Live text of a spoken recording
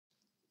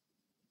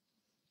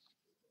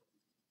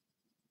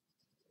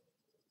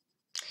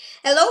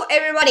Hello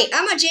everybody,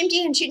 I'm a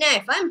Tykhon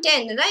Cherniaiev. I'm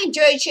 10 and I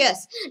enjoy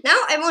chess. Now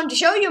I want to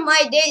show you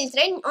my daily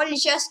training on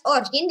chess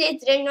or in daily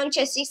training on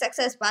chess 6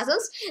 success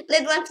puzzles.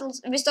 Played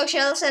lentils with stock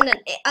shells and an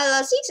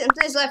LL6 and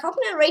plays live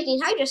opponent rating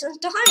high just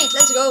to Honey.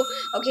 Let's go.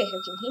 Okay,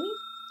 you can hear me?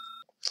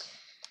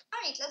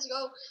 Alright, let's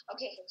go.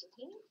 Okay, you can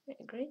hear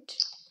me? Great.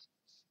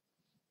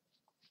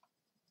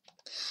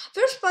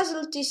 First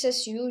puzzle is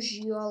as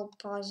usual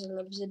puzzle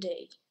of the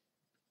day.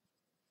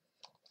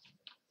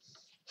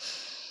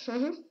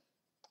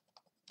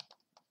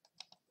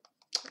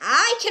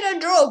 I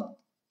cannot draw.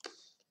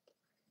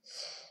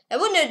 I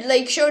wouldn't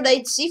like show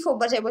knight c4,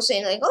 but I was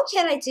saying like,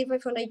 okay, knight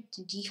c5 for knight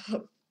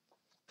d4,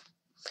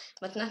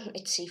 but not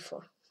knight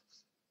c4.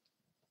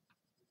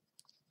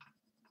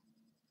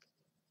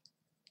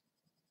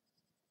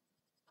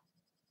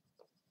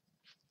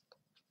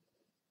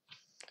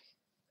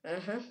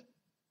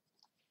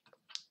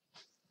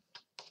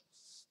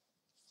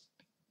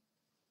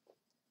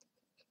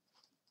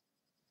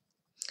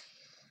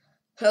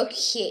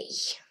 Okay.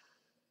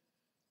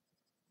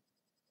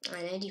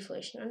 Knight d4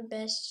 is not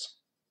best.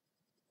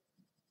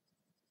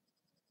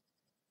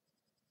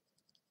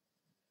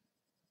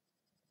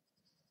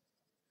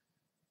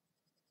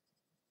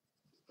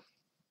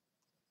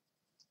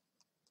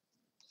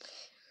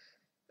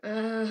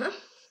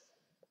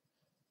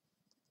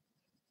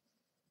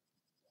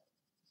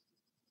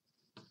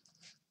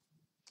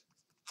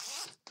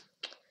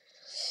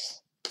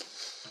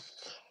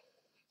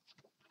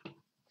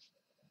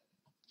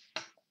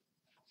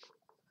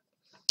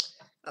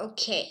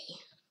 Okay.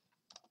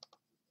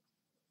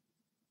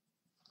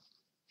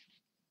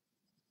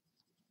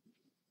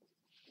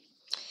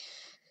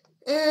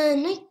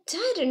 Knight,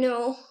 I don't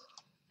know.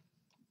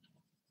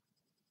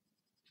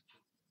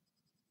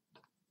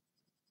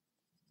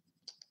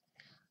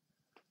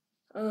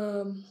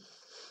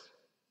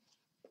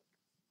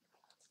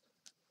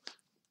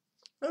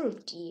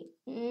 Rook d.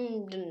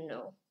 Don't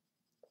know.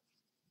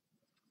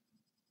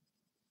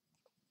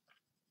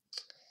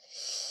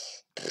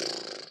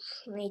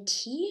 Right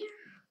here.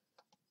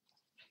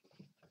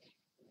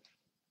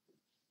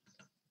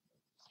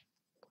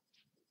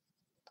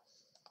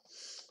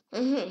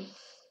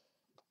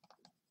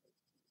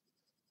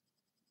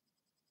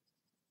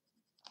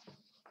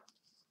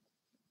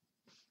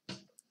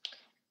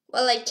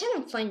 Well, I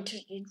cannot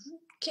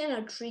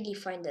really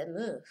find a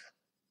move.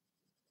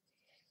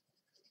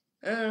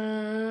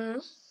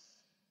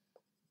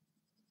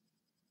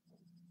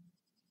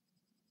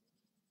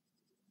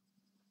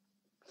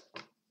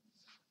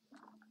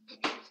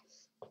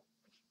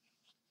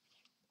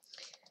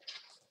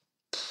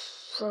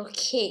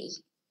 Okay.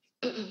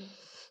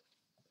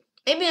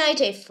 Maybe knight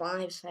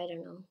a5, I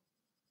don't know.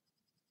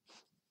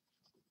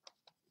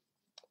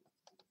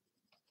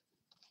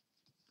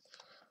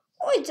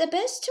 Oh, it's the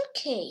best?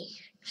 Okay.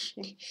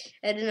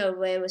 I don't know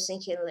why I was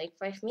thinking like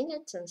 5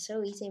 minutes and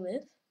so easy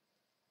move.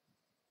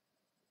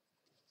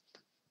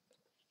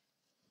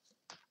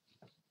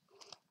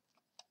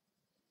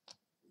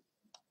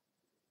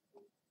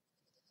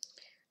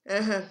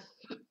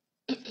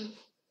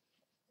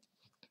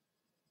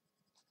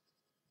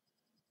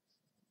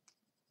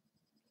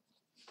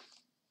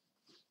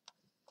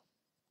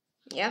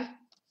 Yeah,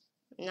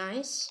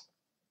 nice.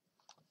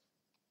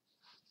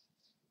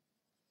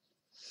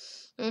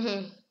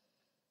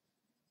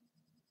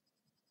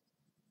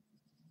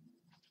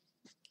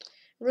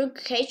 Rook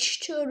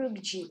h2, rook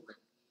g1.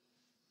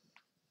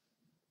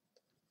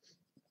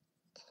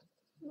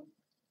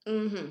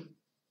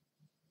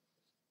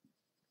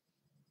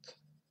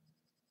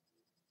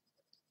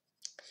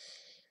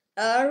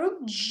 Rook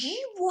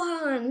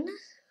g1.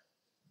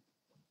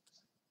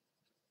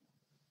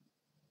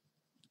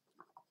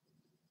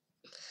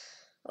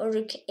 Or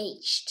rook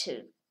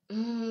h2.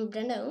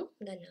 Don't know.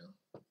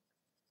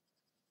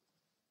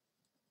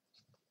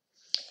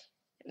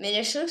 I mean,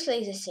 it looks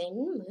like the same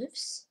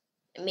moves.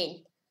 I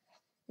mean,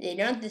 they're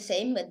not the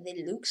same, but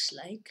they looks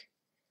like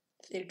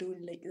they're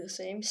doing like the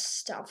same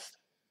stuff.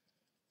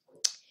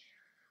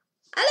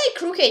 I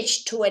like rook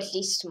h2 at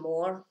least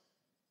more.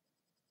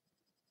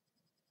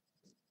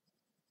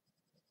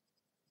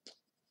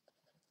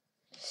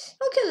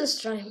 Okay,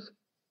 let's try.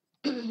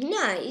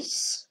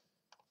 Nice.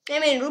 I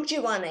mean, rook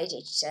g1, knight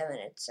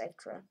h7,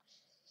 etc.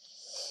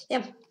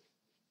 Yeah.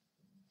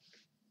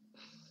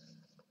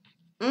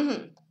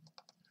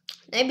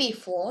 Knight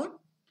b4.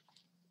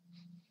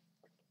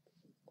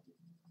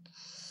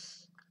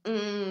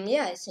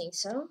 Yeah, I think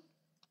so.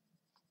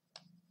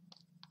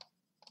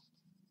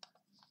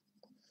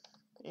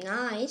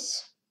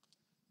 Nice.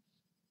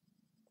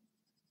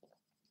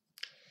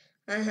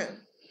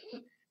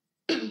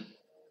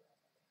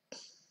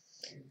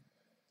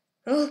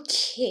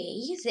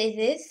 Okay,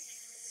 this.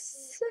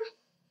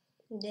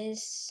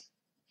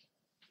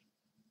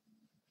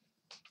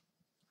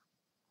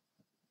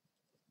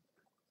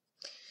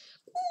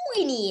 Ooh,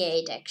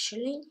 e8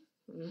 actually.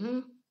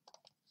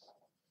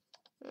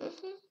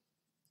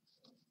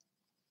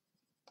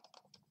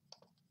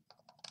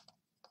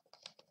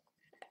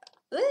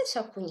 Let's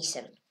have queen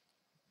e7. I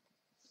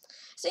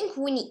think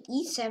queen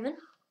e7.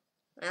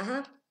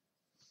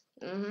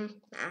 Now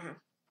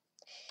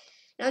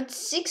it's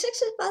 6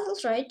 success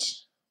puzzles, right?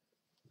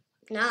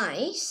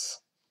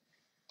 Nice.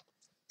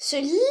 So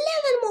 11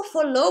 more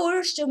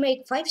followers to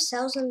make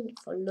 5,000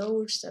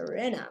 followers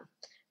arena.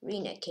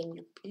 Rena, can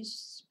you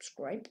please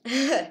subscribe?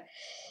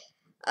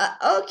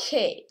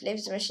 Okay,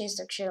 leave the machine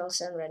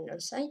structures and random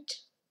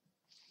site.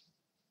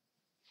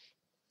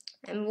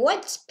 And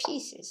what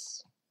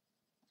pieces?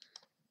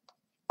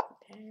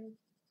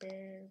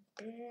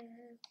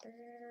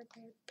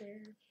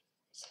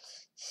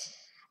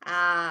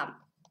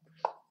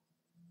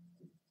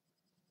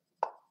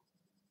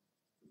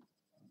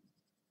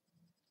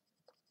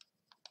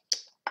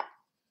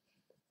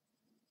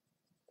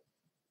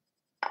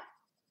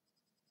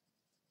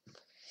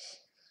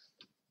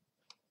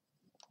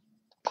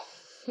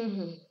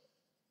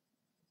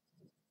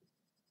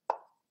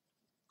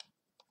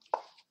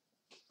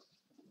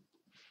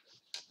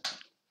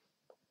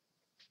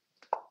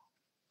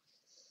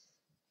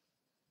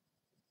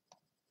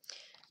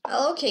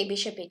 Okay,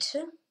 bishop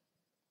e2.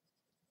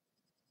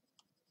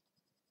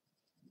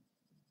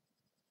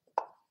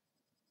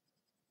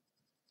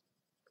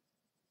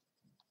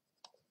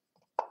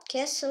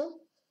 Castle.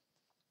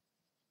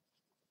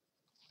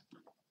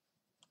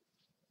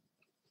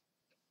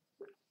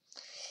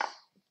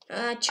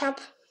 Chop.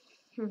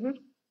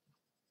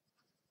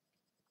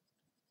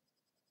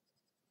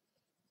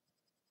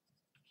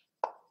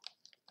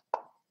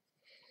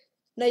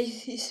 Knight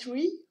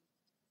c3.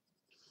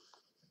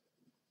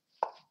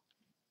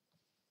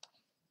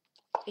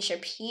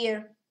 Bishop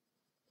here.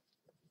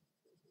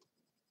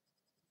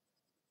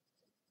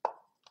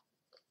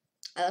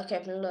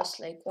 Kevin lost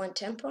like one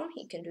tempo.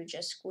 He can do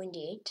just queen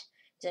d8,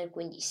 then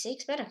queen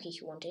d6, but okay,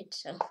 he wanted,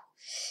 so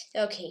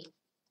okay.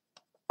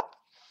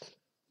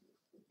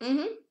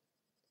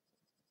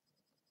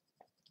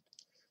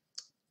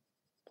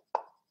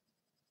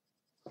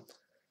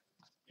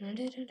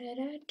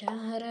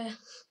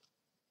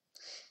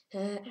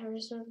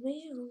 Memories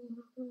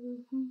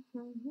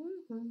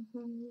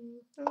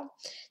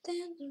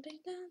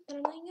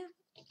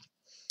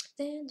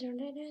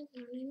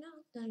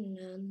and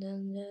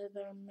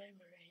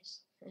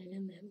the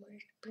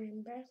memories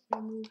bring back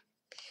memories.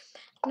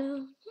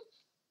 No.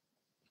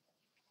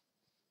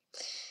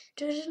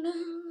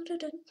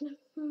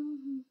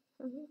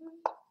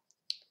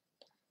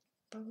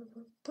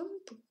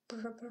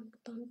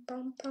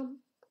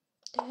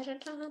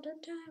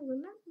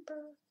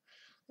 Remember.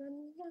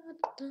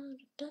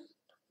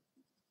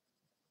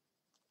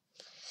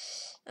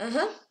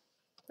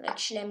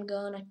 Actually, I'm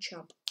gonna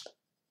chop.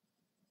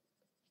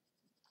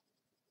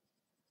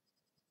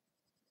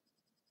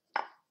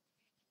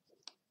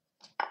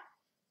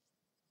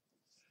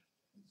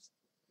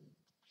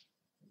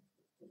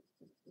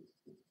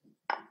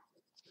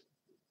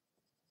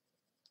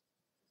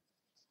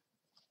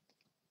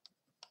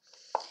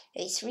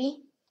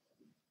 A3.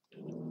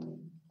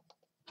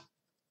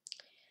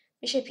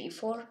 Bishop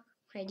e4.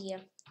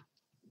 Idea.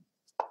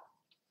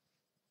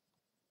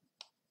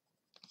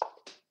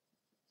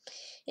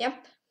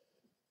 Yep.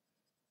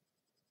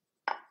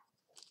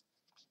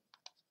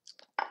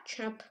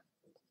 Chop.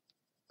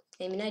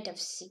 Maybe knight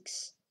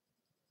f6.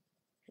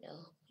 No,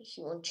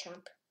 he won't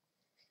chop.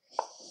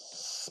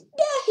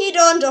 Yeah, he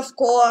don't, of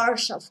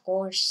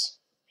course.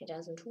 He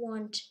doesn't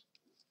want.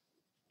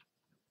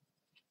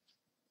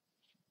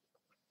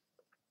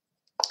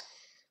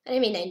 I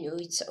mean, I knew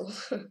it, so.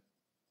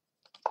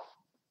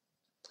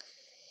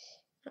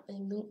 I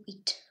knew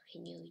it,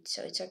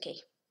 so it's okay.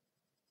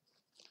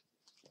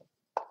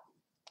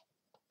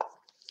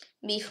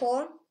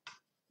 B4.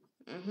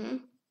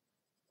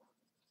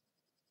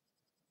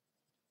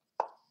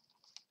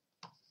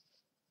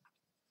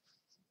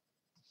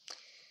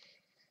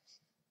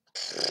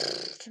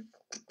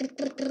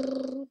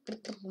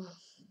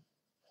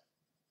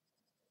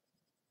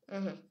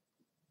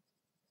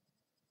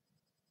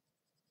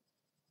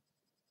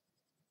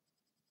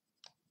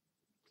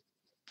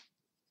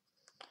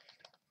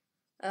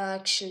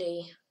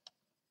 Actually,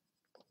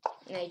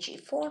 knight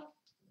g4.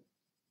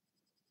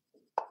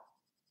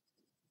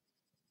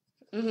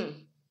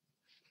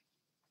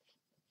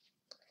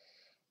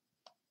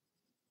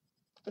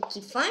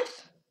 c5.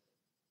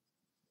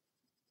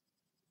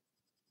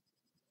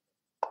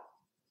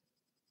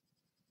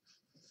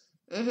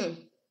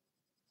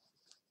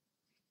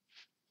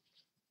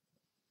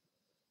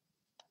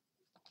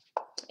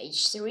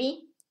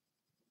 h3.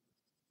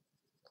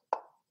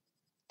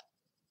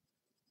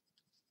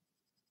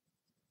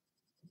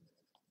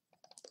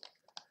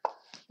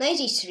 Knight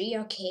e3,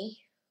 okay.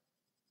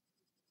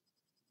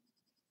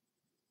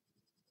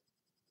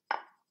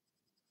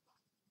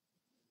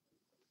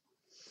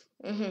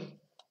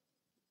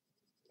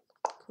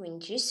 Queen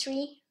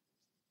g3.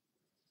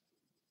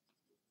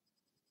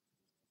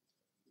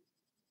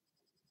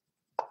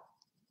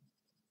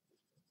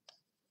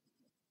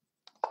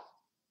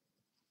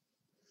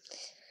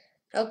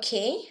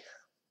 Okay.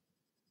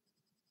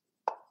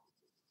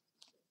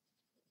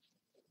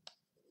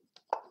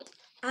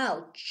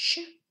 Ouch.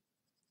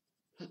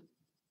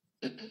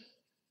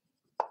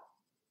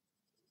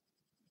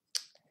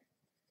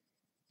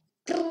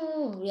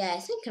 Yeah, I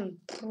think I'm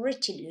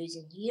pretty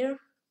losing here.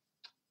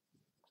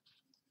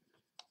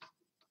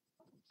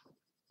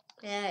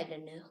 Yeah, I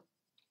don't know.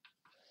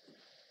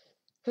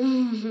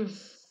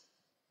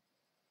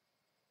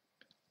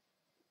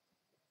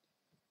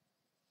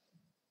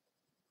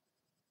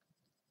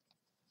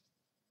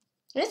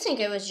 I think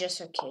it was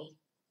just okay.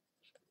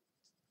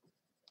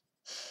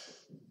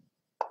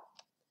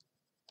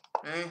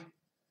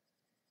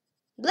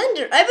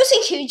 Blender, I was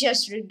thinking he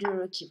just read the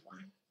rookie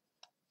one.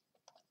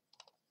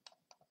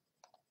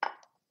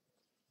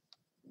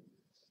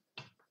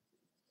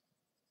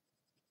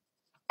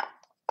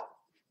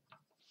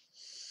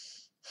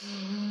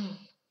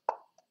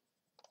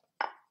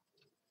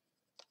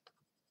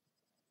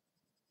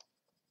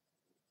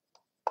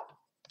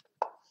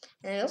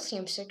 And I'll see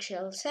him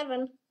sexual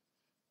 7.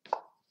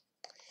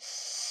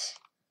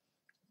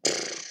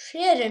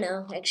 Yeah, I don't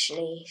know,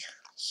 actually.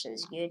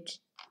 She's good.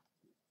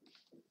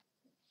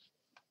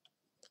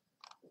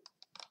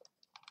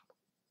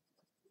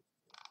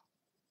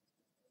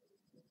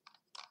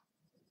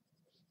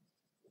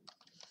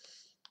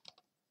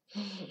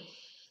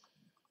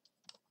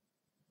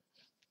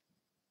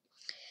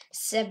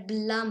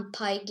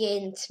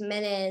 Seblampigent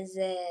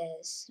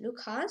Menezes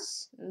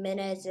Lucas.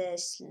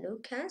 Menezes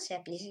Lucas. Yeah,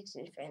 please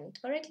explain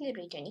correctly.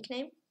 Read your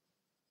nickname.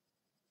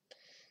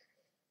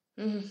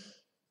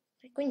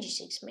 Queen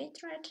g6 mate,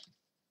 right?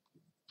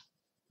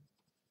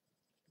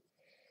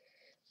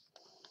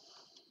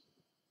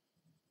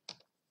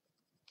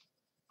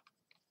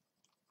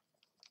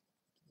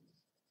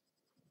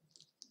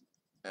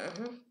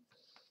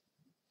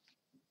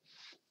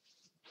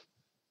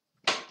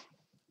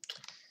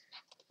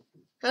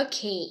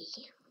 Okay.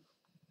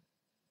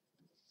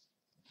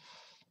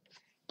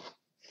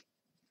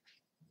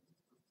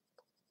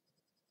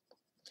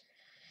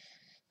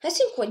 I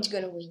think white's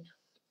gonna win.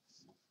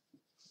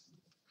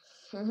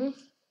 I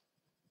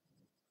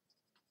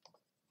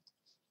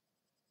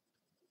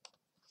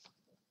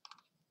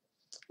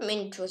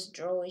mean, it was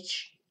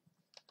drawish.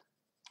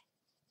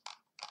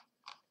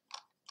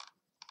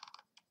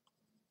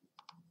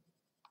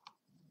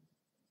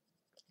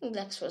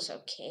 Black's was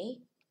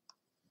okay.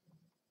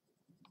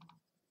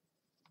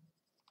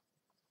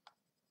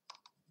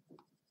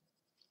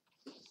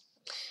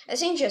 I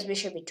think just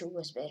bishop e2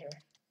 was better.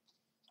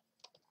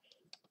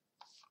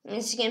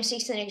 This game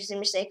 6 next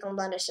mistake on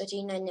blunder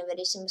 39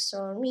 neveresim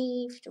for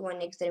me. 51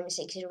 next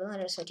mistake is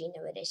blunder 39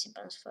 neveresim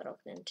plans for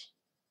opponent.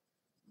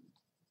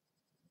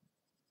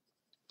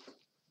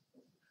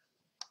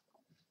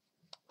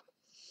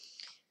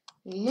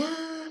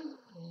 No.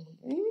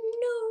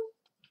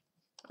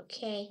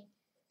 Okay.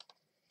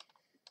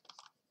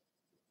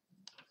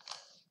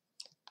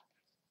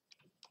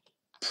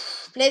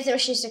 Play the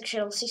Russian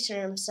sexual 6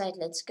 side.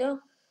 Let's go.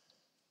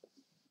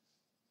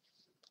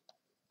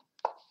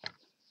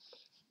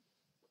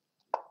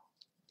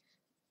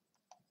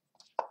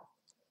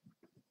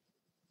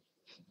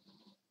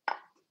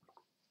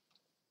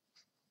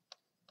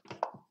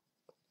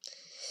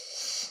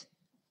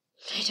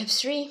 Knight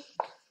f3.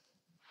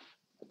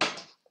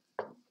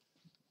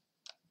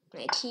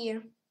 Right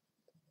here.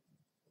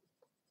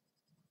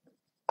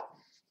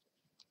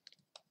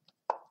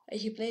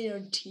 He played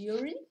on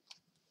theory.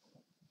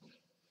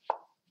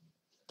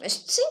 I was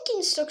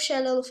thinking stock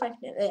shell 5,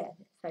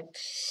 5,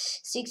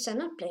 6 are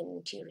not playing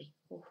in theory.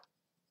 Ooh.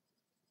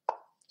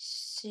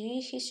 See,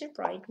 he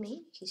surprised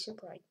me. He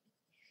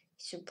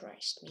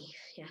surprised me.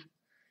 Yeah.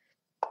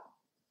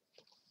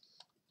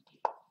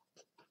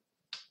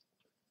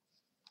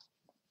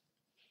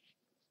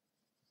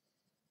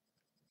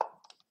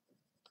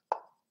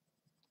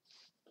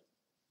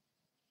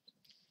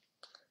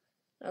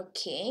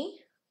 Okay.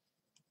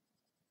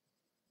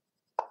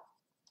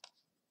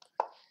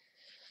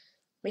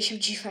 Bishop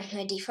g5,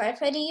 knight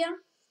d5 idea.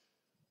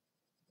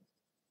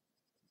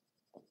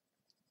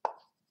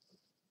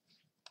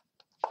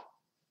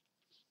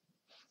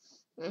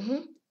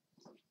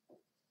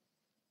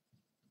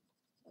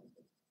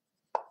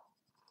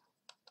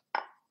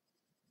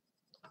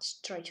 Let's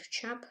try to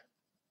chop.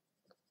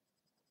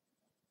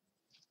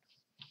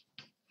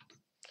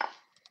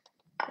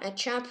 A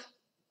chop.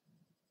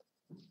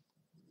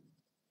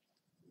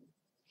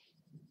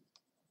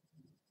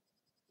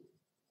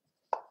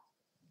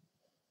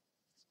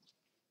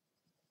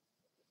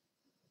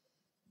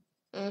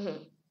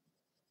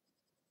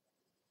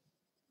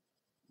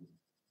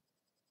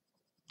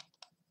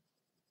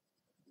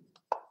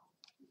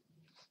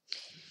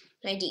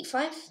 Knight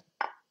d5.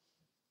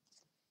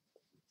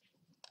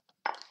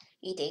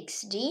 E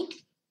takes d.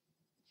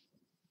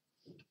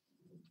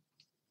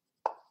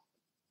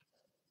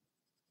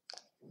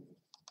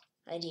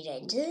 I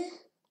did.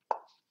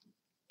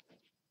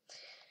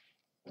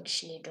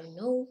 Actually, I don't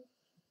know.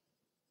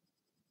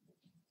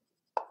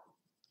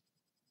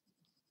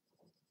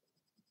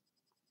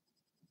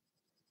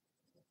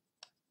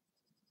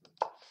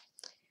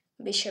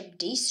 Bishop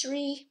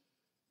d3.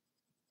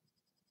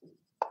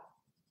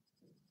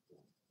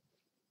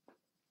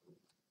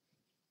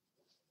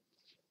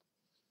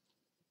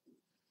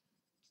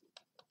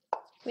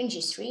 Queen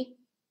g3.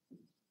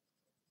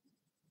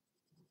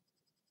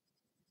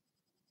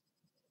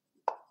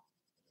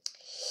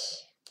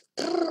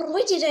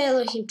 did I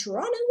allow him to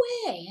run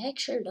away? I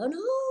actually don't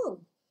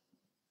know.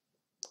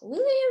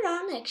 Will he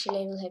run?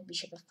 Actually, I will have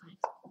bishop f5.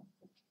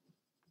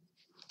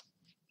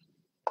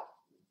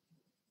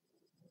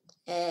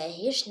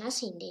 Here's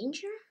nothing in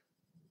danger.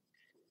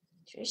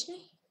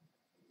 Seriously?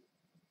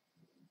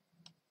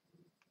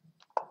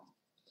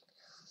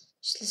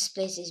 Just let's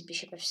place this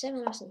bishop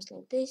f7 or something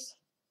like this.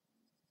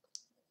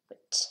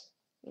 But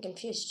I'm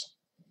confused.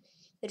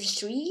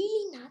 There's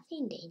really nothing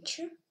in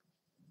danger.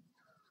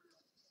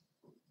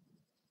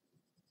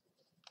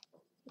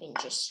 And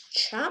just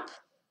chop.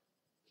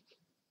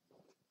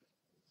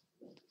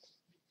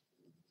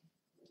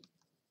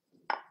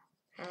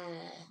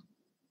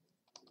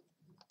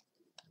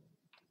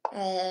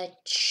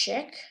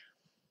 Check.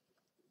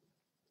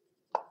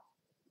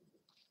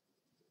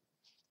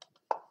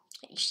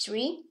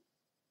 h3.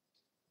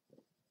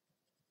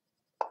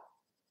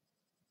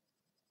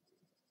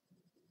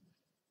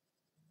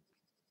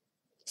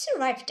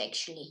 Survived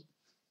actually.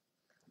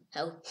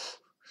 How?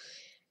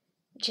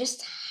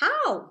 Just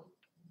how?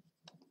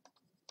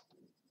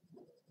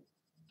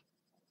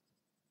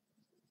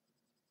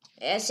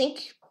 I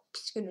think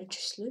he's gonna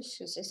just lose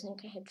because I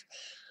think I had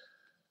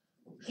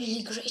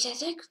really great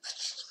attack, but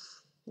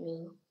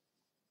no.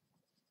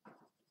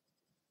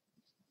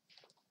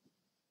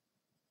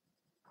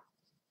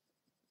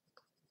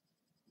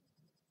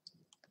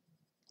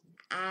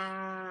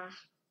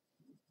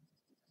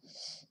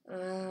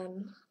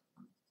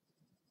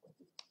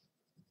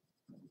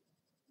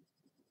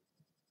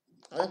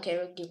 Okay,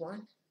 rook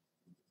d1.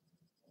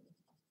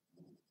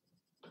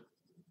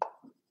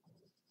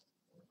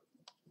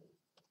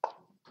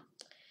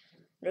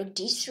 Rook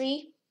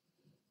d3.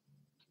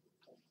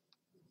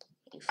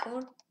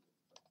 e4.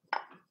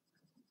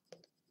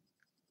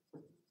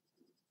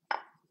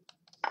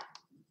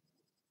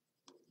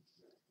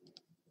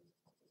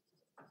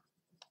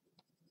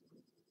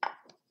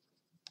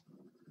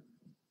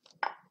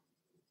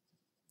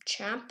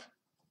 Champ.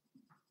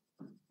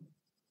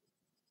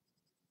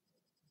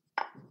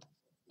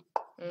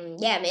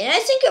 Yeah, man, I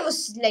think I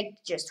was like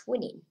just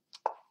winning.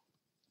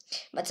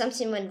 But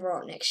something went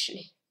wrong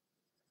actually.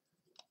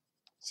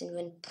 Something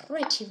went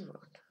pretty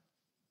wrong.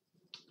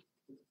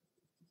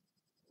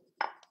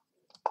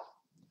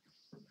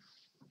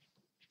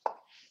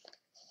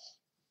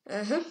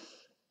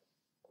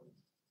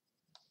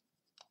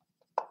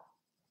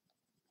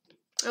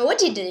 And what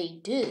did they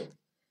do?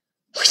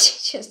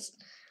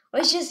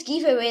 I just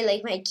give away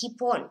like my key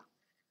pawn.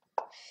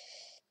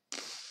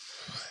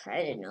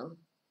 I don't know.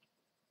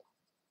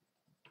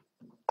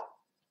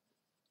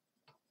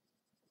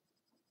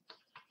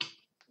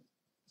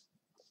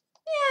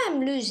 Yeah,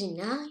 I'm losing.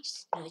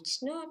 Nice. No,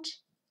 it's not.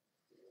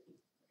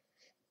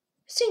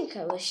 I think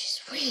I was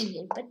just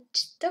winning, but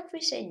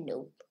Stockfish said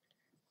nope.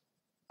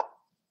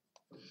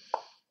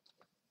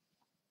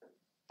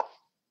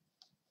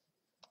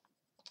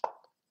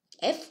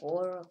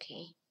 f4,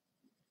 okay.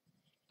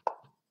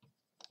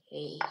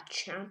 Hey,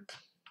 champ.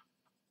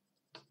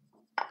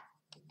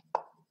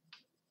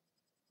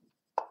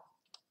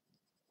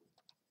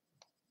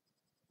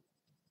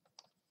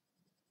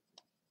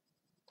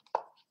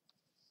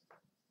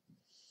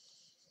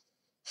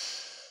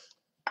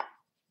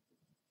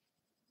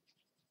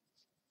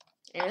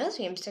 And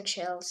also I'm stuck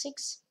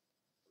L6.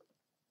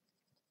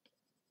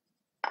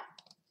 I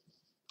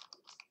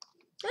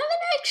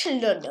actually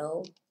don't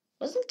know.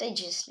 Wasn't I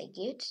just like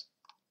it?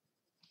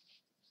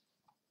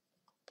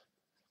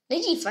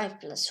 95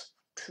 plus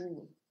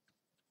 2.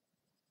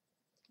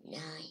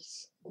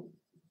 Nice.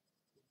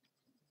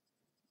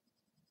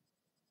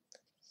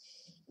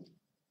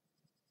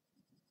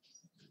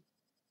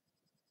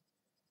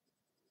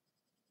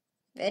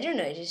 I don't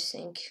know, I just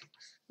think.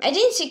 I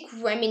didn't think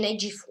I mean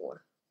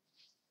g4.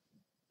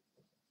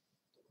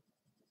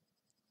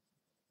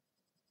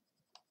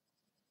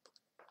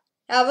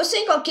 I was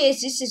thinking, okay,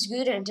 this is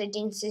good, and I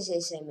didn't see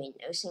this. I mean,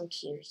 I was thinking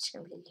here it's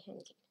completely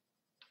hanging.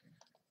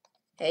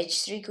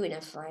 h3, queen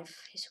f5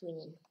 is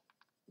winning.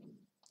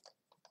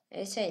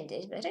 I said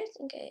this, but I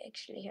think I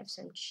actually have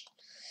some.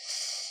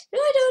 No,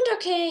 I don't.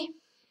 Okay.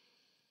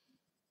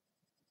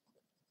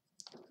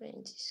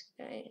 Playing this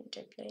guy and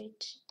I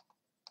played.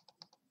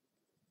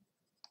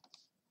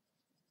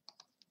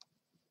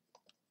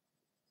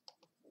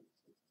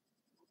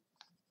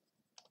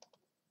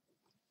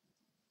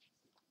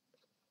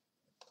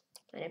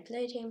 When I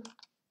played him,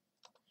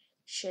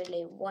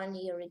 surely 1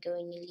 year ago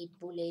in Elite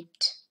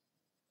Bullet,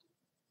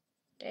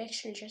 I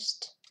actually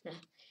just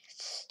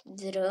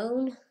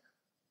drone.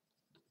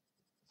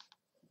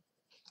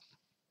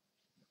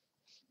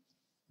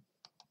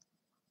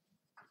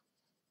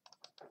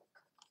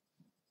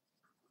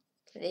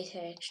 This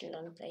I actually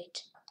don't play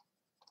it.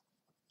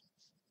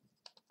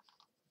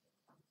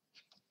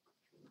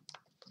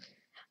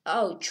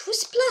 Ouch,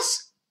 who's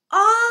plus?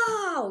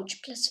 Ouch,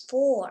 plus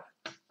 4.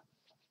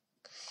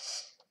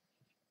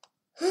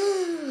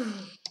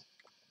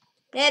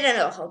 I don't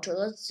know how to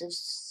lose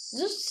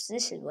this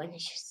is one.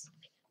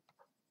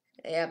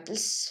 Yeah,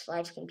 plus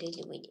 5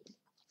 completely winning.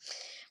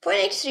 For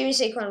an extreme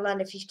sake, one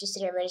blunder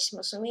 53 very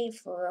small for me.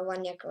 For a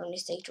 1 year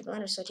mistake to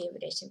blunder, so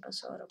very simple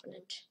for our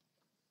opponent.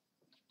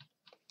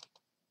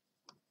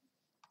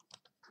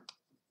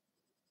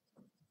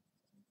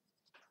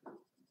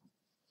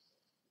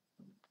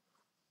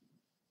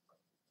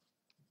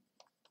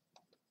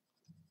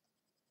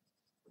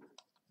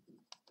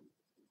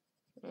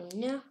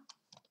 No.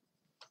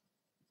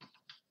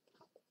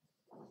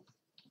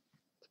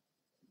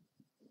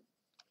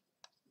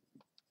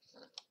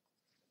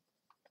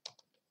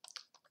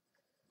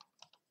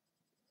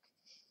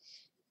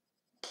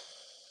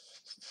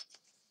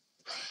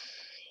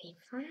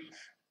 A5.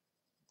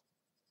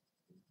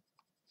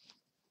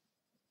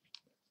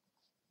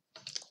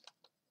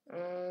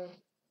 No.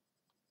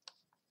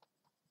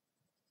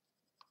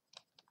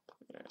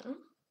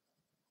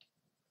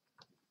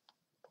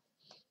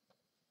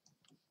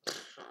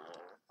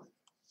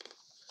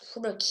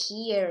 Look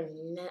here.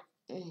 No.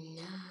 No.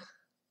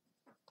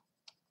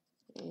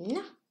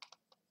 No.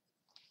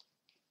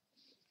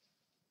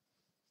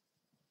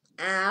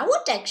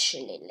 What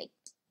actually, like,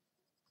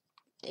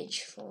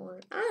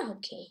 h4.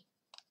 Okay.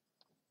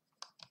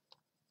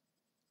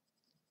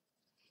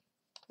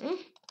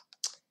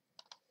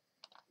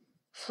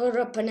 For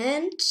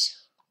opponent,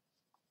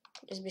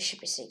 there's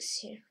bishop e6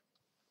 here.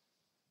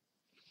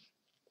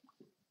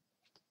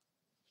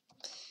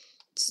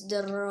 It's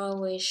the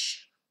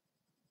rawish.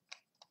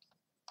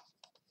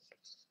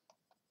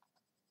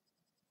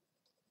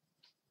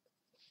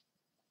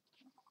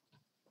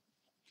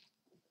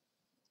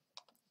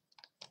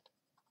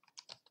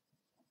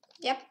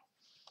 Yep.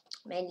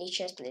 Mainly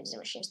chess plays the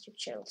machine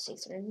structure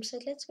 600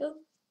 set. Let's go.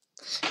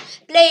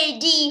 Play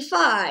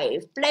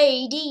d5.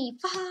 Play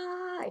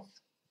d5.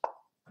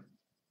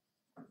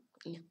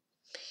 No,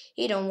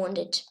 he don't want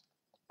it.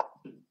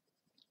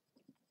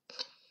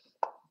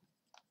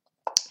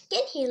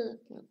 Can he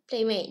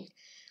play main?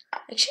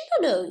 Actually,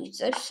 I don't know.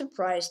 I'm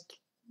surprised.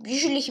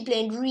 Usually he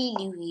played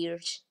really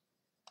weird.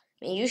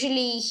 I mean,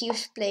 usually he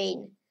was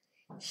playing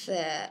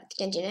the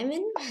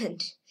Cherniaiev,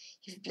 and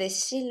if he plays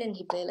Sicilian,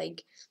 he play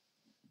like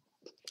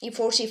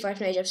e4, c5,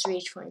 knight f3,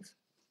 h5.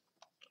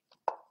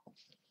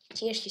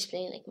 Here he's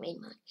playing like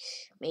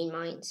main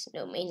lines.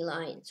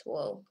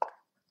 Whoa.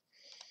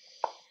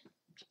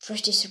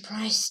 Pretty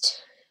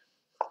surprised.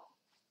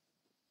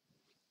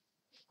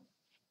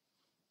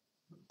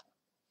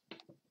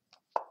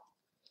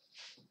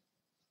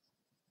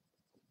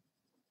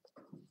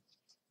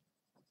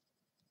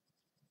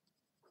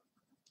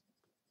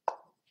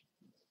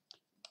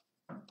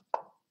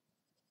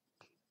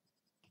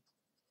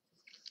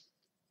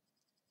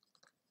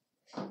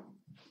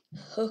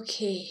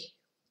 Okay.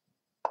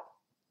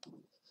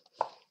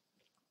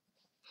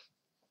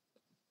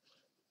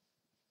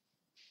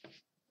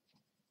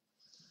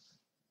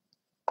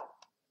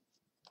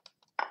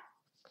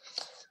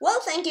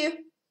 Well, thank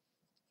you.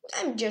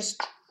 I'm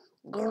just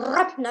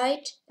grab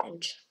knight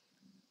and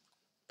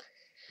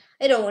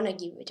I don't want to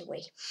give it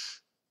away.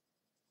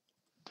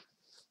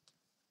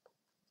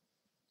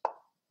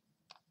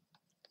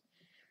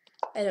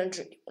 I don't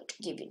really want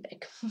to give it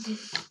back.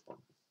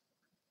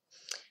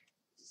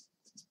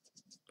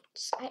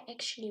 I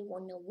actually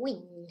want to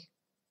win.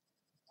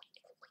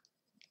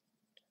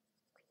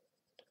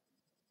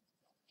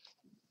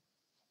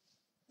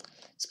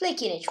 Let's play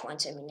king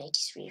h1,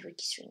 783, rook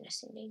e3,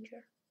 less in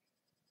danger.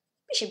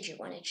 Bishop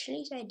g1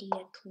 actually is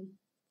idea too.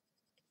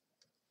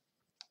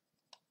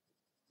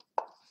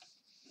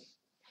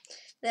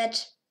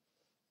 That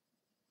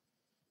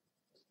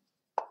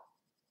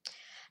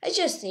I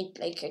just need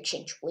like a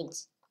change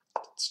wins.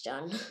 It's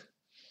done.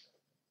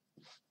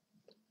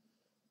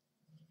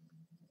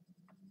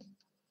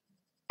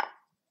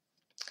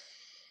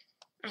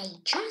 I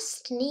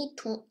just need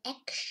to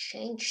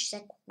exchange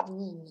the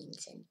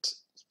queens and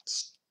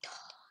it's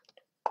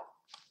done.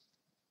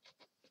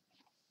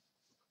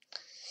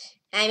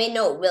 I mean,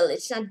 no, well,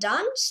 it's not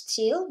done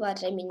still,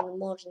 but I mean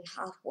more than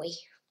halfway.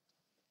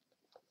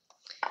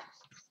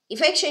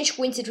 If I exchange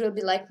queens, it will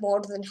be like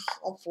more than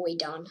halfway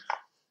done.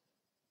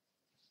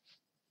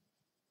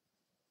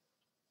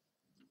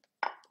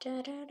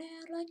 Da, da,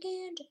 da, like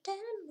in the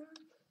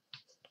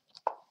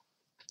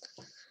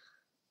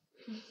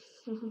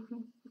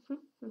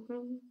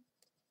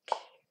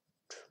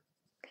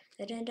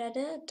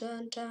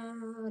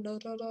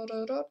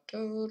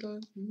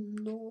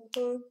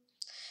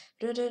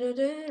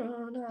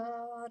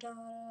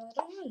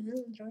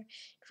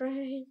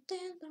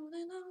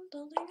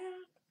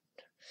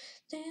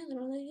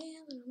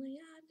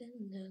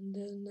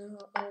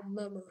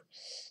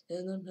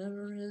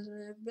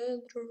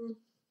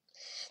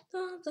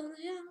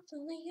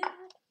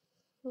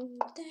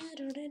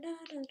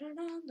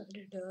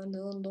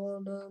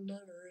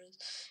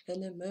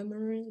and the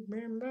memories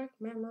bring back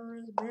now.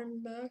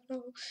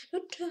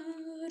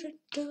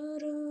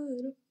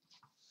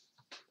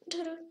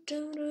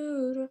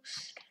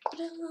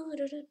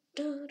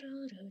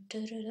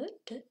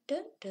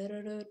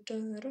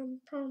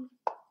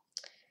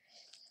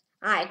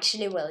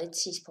 Actually, well,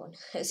 it's his pawn.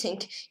 I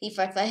think if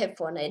I have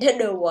pawn, I don't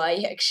know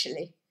why,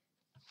 actually.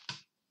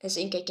 I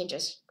think I can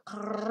just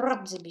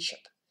grab the bishop.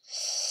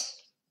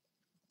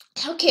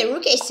 Okay,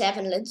 rook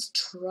a7. Let's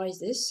try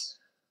this.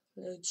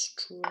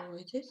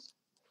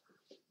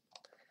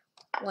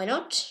 Why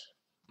not?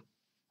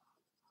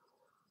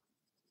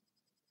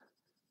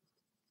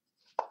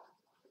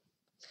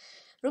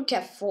 Rook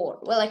f4.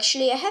 Well,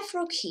 actually, I have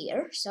rook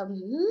here, so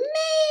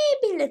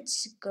maybe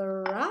let's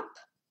grab.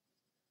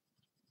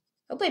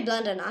 Hope I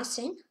blunder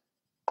nothing.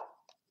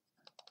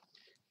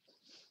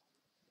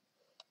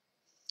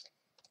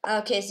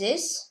 Okay,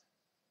 this.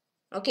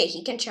 Okay,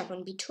 he can chop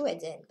on b2 at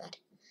the end, but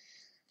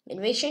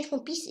maybe I change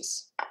more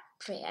pieces.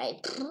 I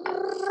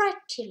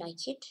pretty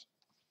like it.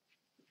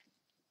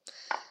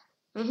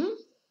 And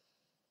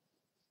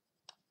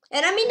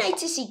I mean knight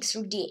c6,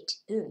 rook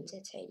d8. Ooh,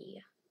 that's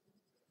idea.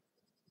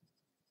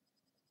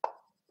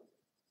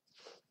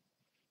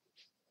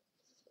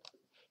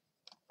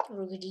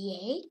 Rook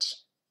d8.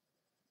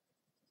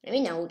 I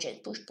mean, now we'll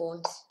just push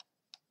pawns.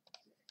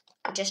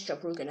 I'll just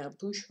chop rook and I'll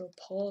push her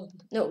pawn.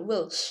 No,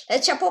 well,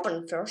 let's chop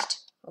open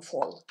first of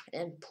all,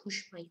 and then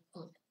push my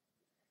pawn.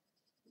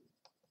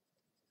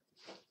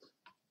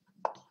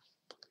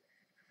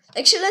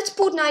 Actually, let's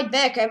put knight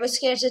back. I was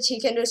scared that he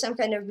can do some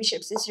kind of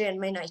bishop c3 and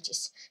my knight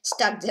is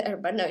stuck there,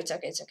 but no, it's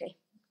okay, it's okay.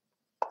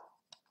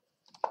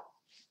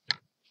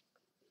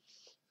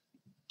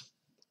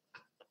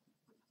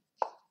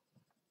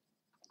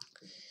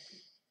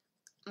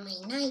 My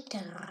knight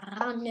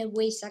ran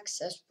away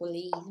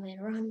successfully. My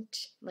run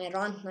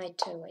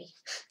knight away.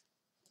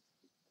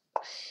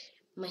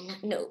 My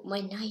knight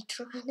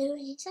ran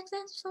away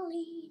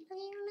successfully.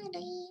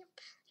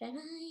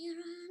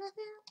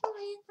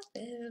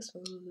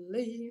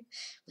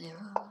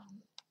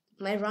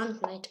 My run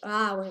knight.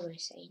 What am I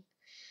saying?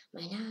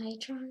 My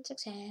knight ran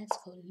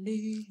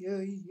successfully.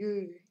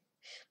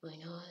 My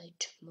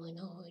knight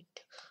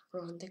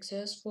run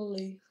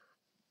successfully.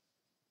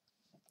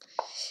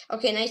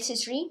 Okay, knight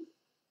c3.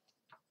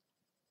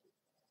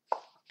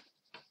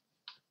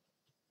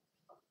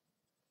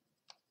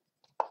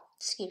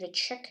 Let's give it a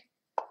check.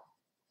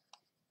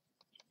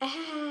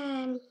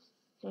 I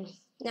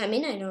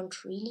mean, I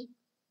don't really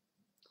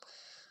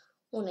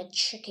want to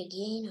check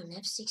again on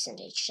f6 and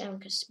h7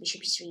 because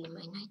bishop e3.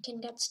 My knight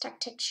can get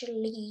stuck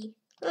actually.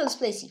 Well, let's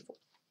play c4.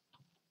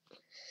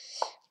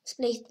 Let's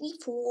play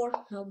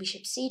e4. Now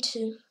bishop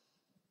c2.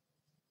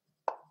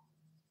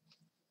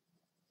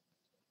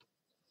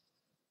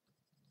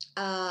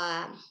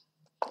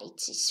 Knight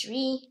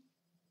c3.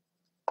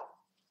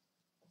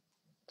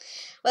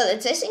 Well,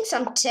 it's I think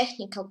some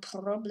technical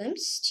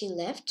problems still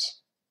left.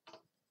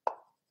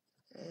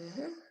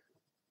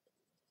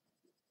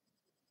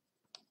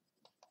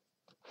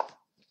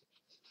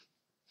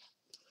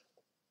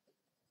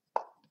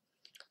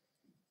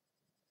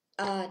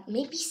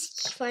 Maybe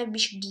c5,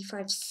 bishop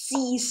d5,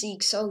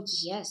 c6. Oh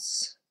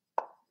yes.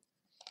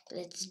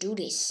 Let's do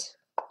this.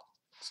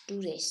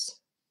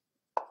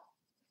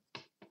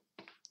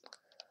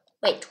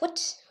 Wait,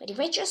 what? What if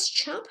I just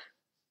jump?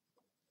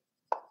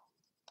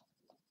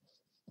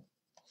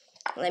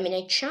 Well, I mean,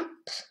 I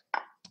jump.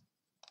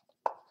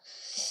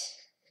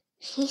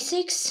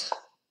 e6,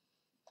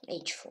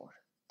 h4.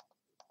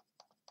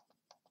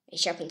 I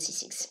jump in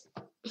c6.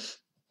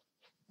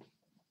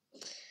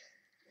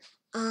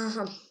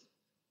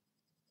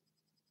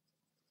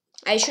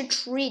 I should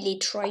really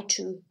try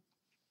to.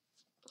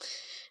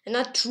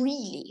 Not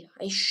really.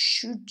 I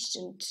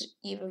shouldn't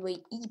give away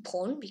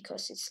e-pawn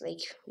because it's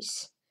like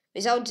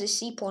without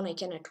this e-pawn I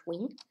cannot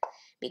win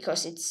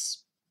because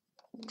it's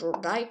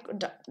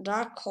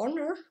dark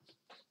corner.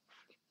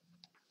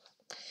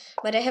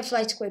 But I have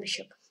light square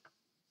bishop.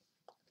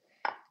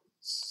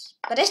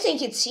 But I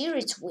think it's here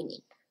it's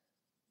winning.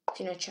 If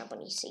you not jump on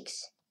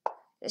e6.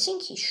 I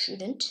think he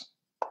shouldn't.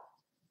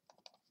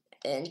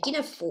 And king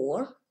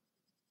f4.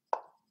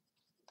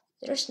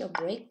 There's no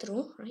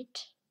breakthrough, right?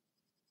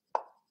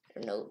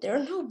 No, there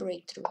are no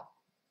breakthrough.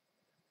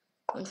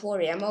 Don't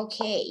worry, I'm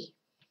okay.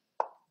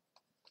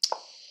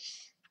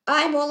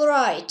 I'm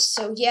alright,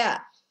 so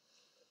yeah.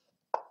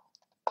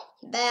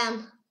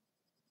 Bam.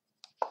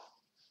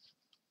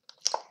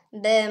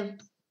 Bam.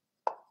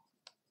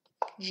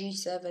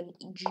 G7,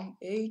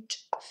 G8.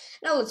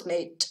 Now let's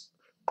mate.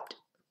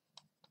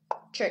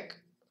 Check.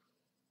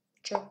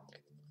 Check.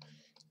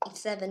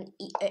 E7,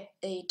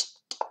 E8.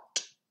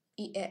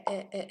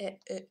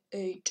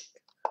 E8.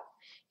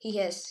 He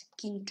has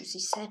king to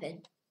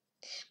c7.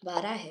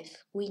 But I have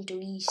queen to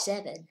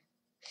e7.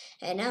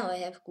 And now I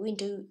have queen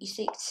to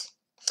e6.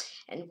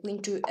 And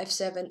queen to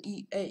f7,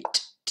 e8.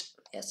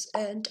 Yes,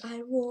 and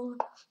I won.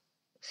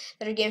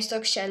 That game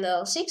Stockfish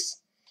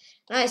L6.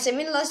 Nice. I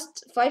mean,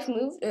 last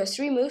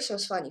 3 moves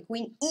was funny.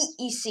 Queen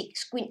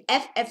e6, queen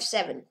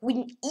f7,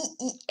 queen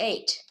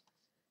e8.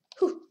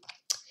 Whew.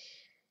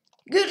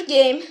 Good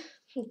game.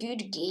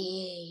 Good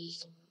game.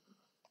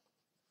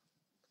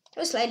 It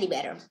was slightly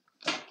better.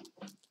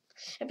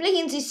 I play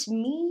against this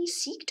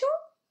Misikito?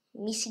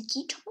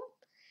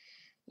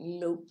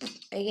 Nope.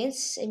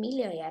 Against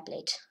Emilio, I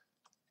played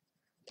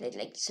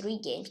like 3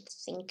 games,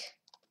 I think.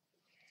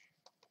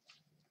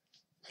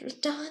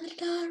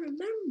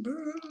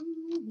 Remember.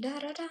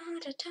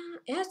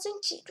 I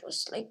think it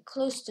was like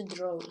close to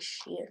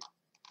drawish here.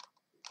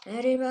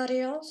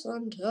 Everybody else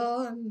on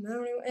time.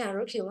 Yeah,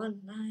 rookie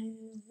one night.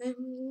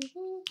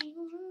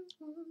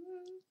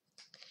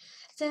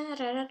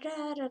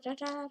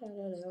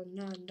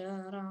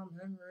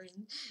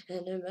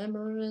 And the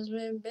memories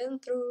we've been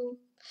through.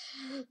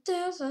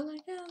 There's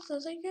something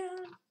else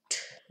again.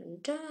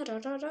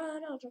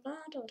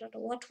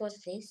 What was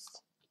this?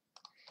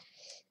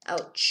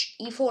 Ouch.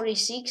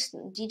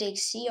 E46, did I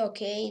see?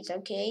 Okay, it's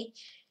okay.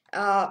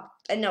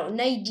 No,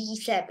 knight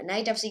d7,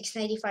 knight f6,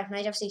 knight d5,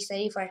 knight f6,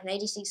 knight d5,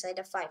 knight d6, knight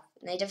f5,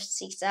 knight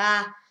f6,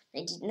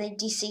 knight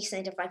d6,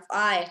 knight f5,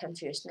 I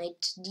confused,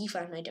 knight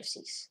d5, knight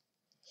f6.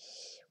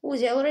 Oh,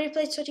 they already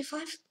played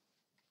 35?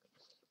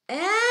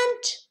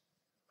 And,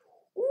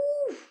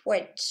 ooh,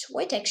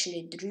 white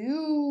actually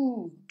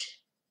drew.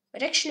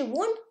 White actually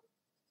won?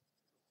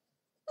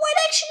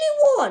 White actually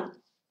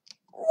won!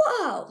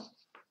 Wow!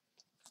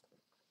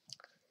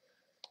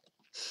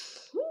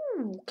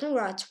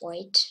 Congrats,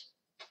 white.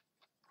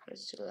 Of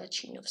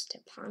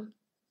Stepan.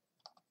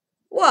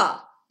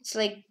 Wow, it's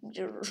like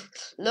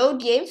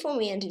load game for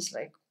me, and it's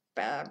like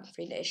bam,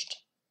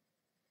 finished.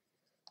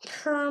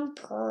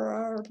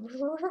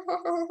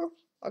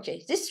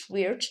 Okay, this is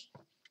weird.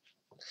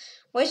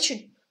 I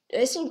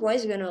think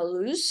white's gonna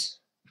lose,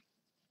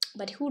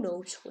 but who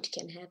knows what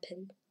can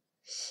happen.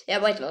 Yeah,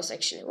 white lost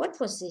actually. What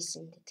was this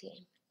in the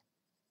game?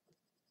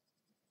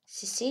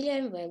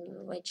 Sicilian,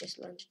 well, white just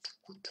landed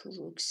two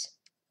rooks.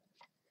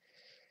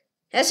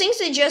 I think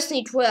they just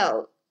need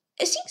 12.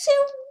 I think they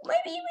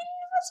maybe even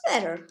was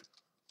better.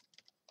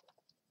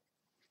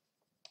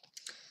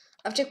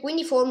 After queen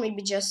e4,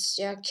 maybe just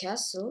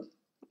castle.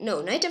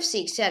 No, knight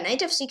f6. Yeah,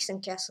 knight f6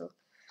 and castle.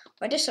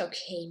 But it's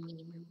okay,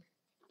 minimum.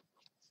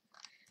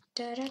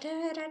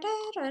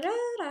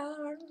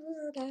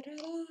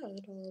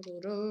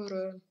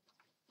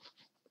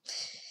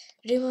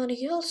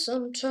 Everybody else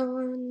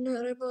sometime,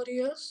 everybody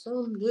else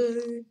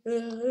someday.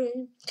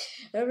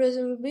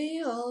 Everything will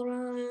be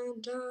alright.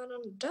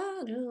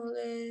 Stand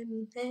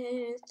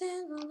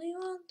only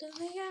one to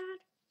the end.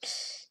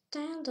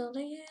 Stand on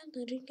the end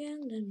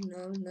again.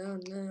 No,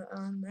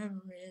 our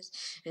memories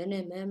and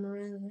the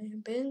memories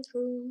we've been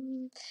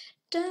through.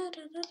 To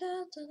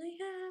the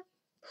end.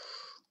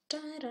 Our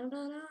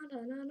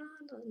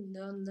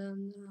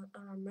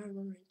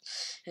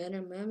memories and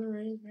our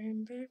memories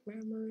bring back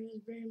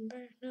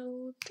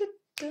no.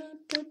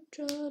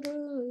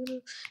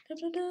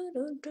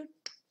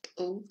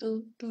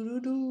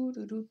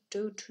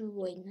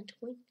 Wait, not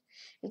queen.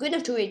 I'm going to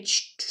have to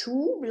h2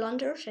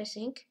 blunders, I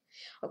think.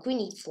 Or queen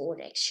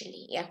e4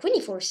 actually. Yeah, queen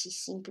e4 is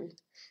simple.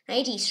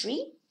 Knight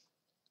e3.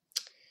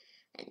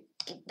 And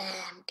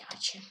bam,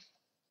 gotcha.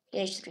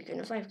 h3,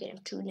 queen e5,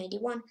 get f2,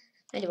 91.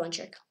 91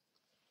 check.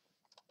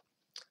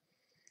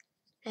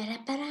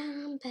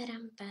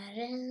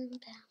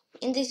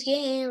 In this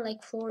game,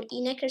 like 4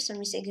 e-neckers, some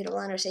mistake 0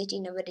 blunders,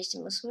 18 average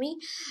symbols for me.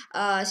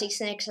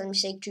 6 neckers, some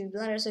mistake 2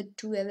 blunders, so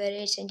 2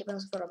 average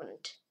sentiments for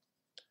opponent.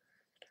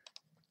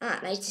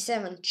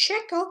 97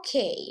 check.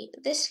 Okay,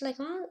 this is like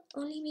my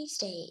only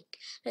mistake.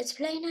 Let's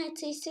play knight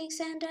c6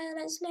 and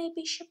let's play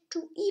bishop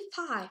to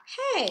e5.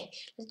 Hey,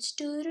 let's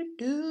do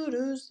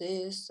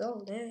this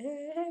all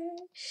day.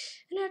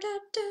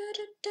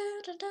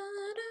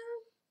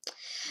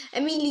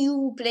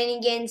 Emiliooo playing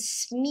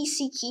against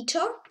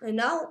Misikito, and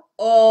now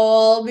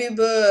I'll be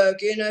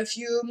back in a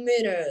few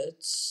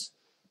minutes.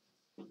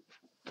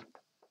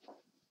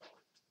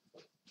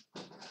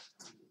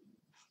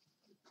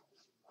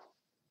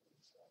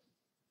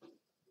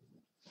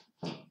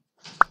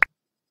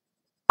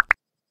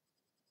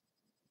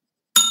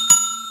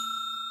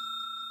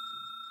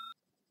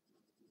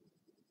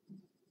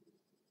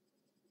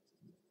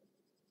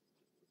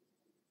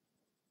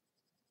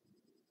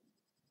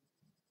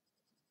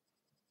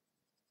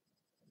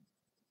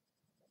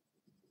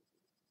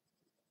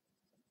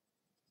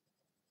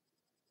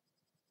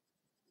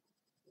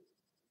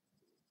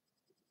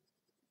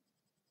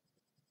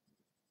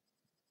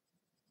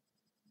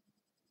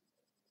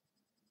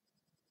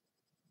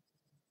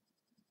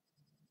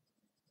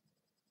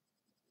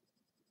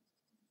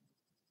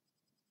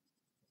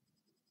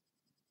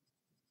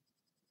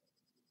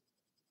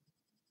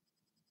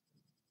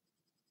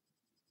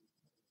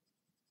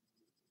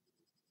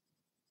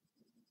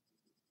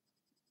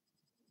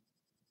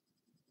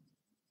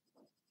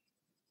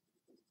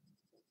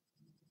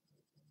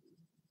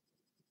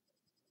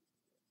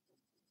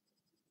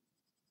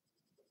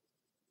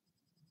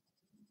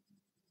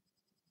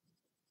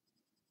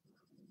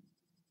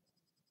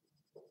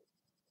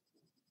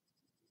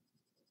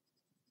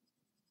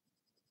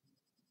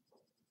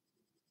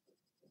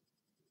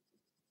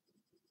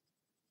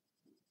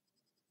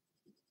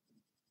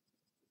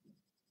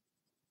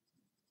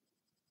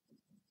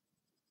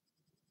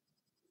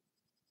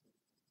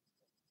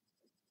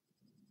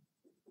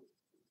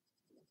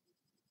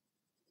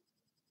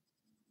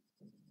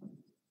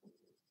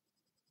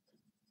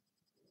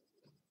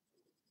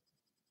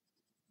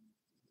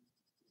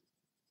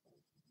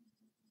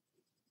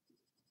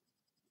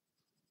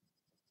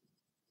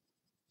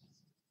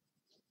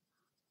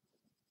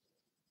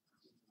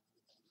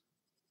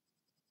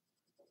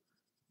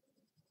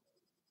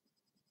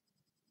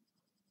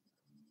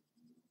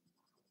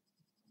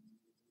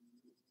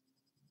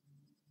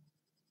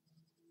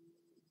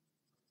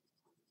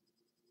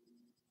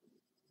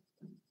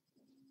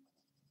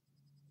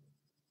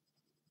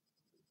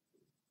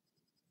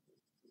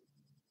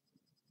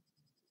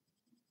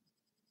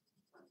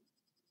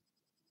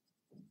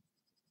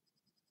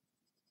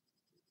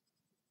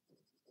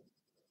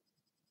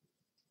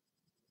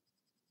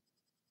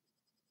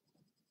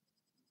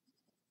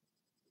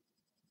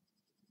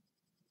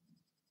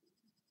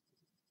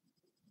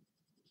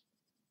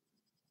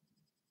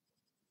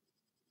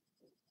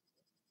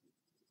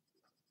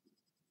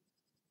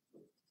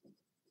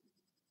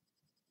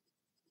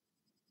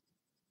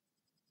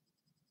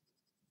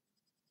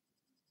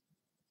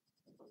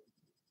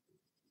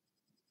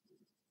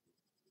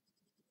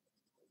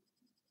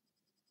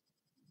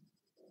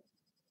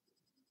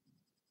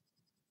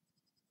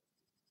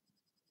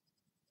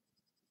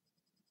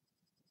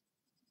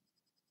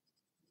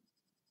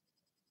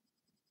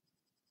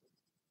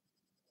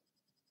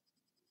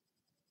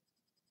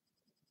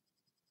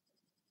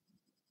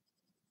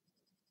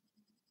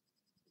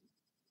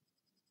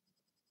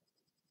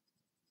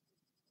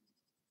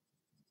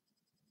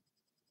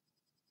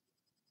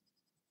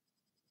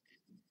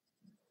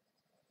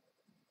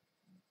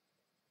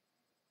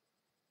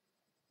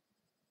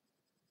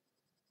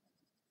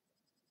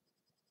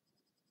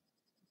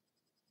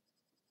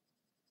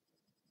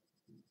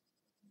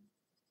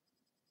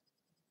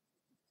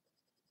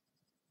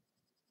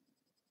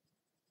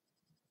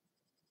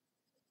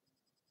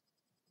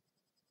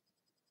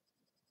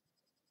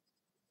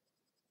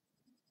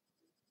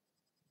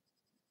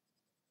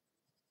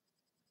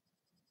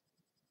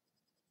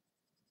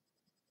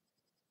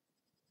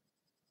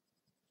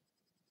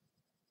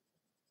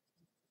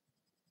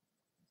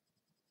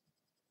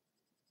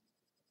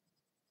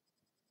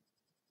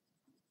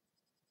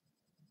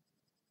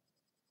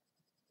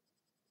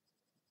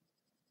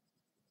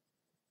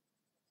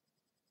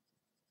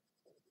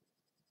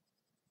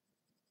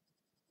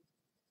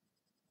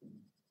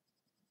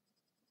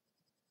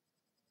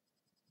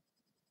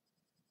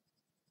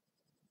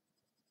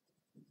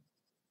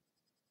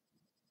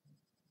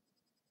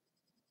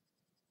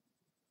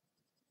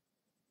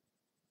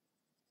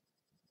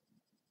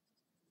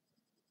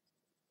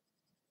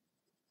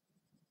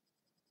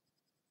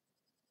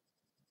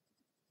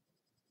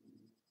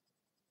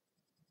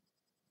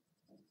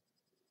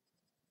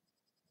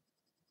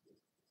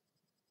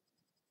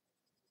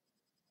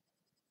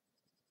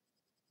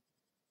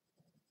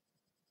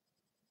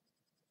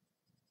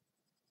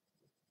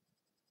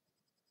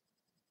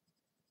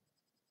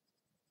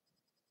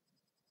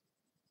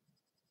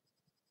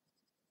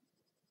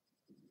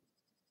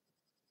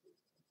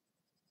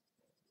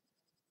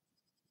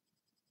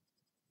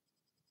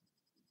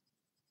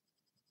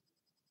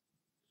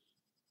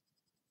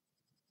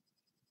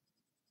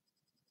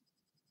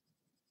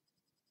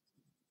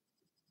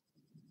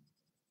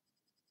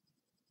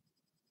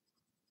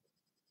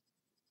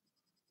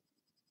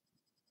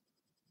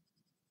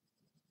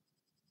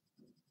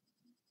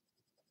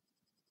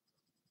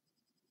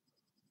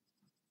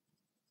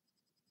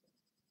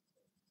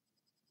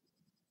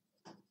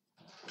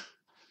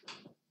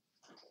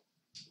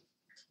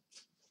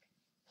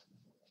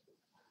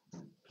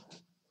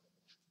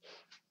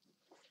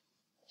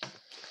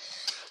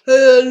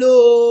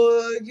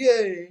 Hello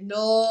again,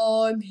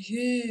 I'm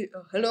here.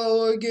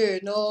 Hello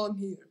again, I'm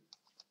here.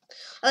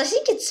 I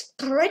think it's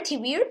pretty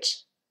weird.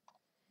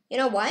 You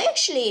know why,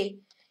 actually?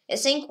 I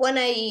think when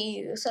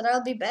I said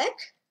I'll be back,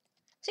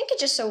 I think I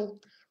just saw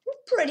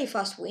pretty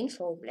fast win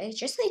for Black.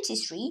 Just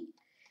 93.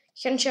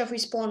 Can chef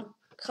respawn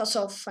because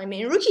of,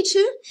 rookie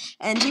 2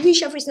 and TV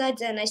chef is knight,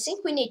 then I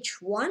think we need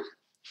 1.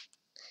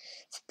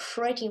 It's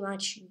pretty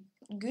much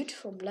good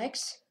for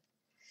blacks.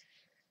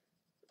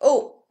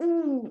 Oh,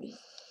 ooh.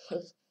 I'm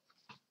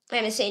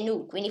gonna say no.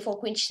 Queen e4,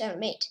 queen g7,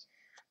 mate.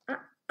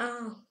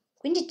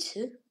 Queen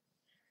d2.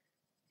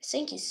 I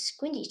think it's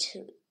queen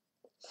d2.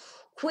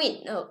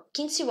 Queen, no,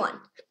 king c1.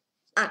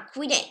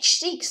 Queen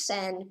h6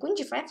 and queen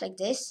g5 like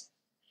this.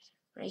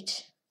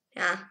 Right.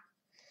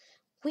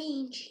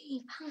 Queen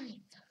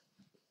g5.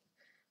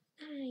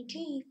 Knight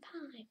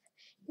g5.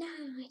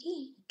 Knight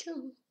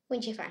e2.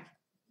 Queen g5.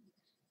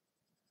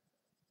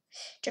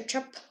 Chop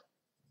chop.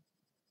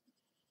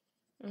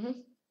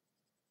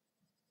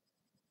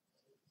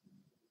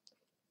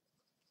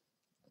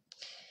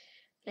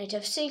 Knight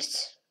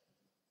f6.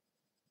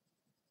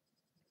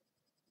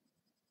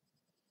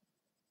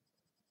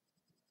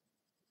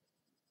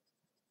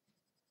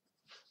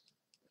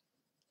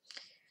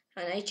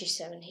 And knight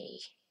g7. Hey.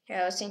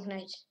 Yeah, I think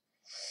knight.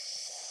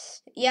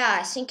 Yeah,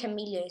 I think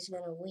Emilio is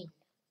gonna win.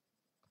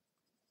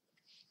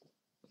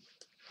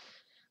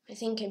 I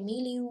think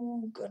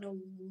Emilio gonna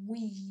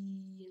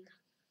win.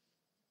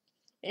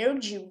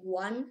 Rook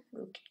g1,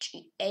 rook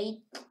g8.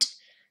 I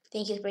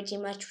think it's pretty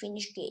much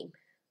finished game.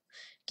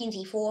 King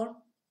c4,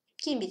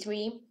 king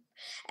b3,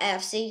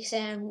 f6,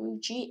 and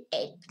rook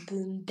g8.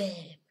 Boom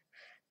bam.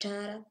 Ta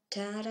da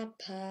ta da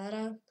pa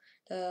da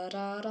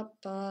da da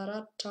pa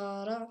da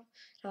ta da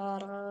da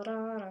da da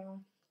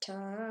ta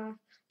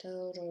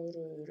da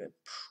da.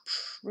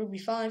 Rook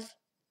b5,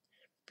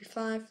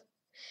 b5.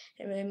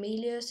 And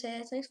Emilio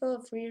says thanks for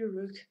the free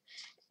rook.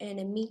 And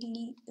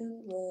Emilio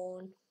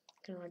won.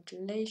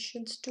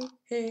 Congratulations to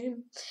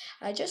him.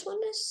 I just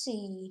want to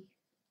see,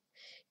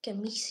 can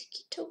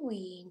Misakito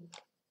win?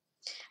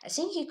 I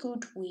think he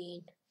could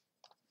win.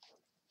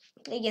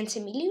 Play against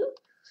Emilio.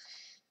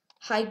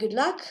 Hi, good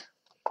luck.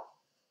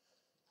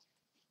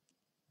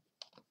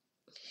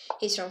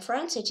 He's from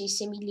France. It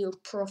is Emilio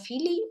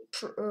Profili.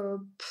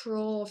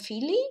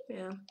 Profili?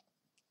 Yeah.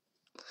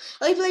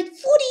 I played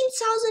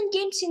 14,000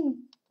 games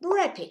in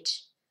Rapid.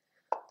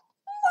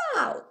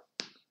 Wow.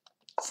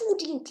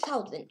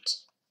 14,000.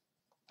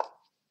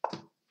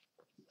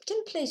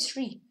 Can play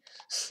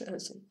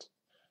 3,000.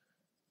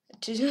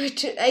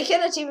 I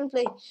cannot even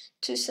play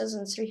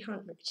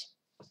 2,300.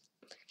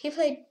 He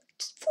played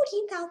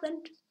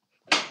 14,000.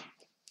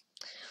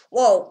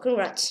 Whoa,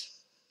 congrats.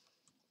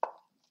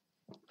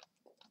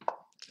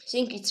 I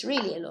think it's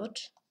really a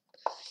lot.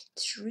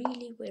 It's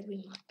really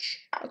very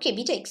much. Okay,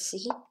 b takes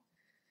c.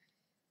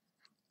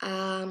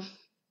 I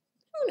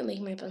want to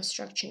make my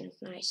construction look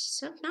nice.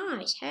 It's not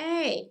nice.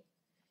 Hey,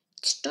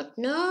 it's not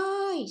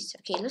nice.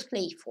 Okay, let's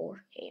play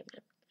e4. Hey,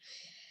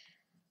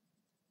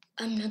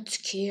 I'm not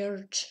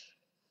scared.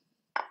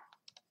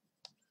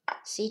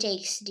 C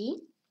takes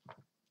d.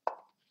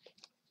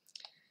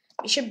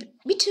 Bishop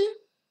b2.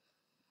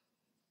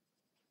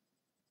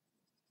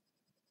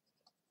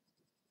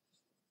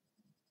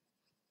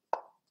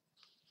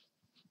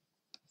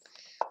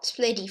 Let's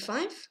play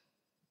d5.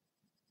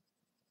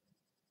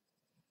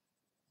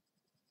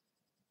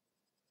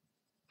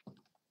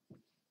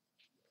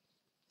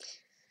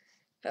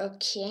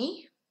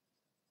 Okay.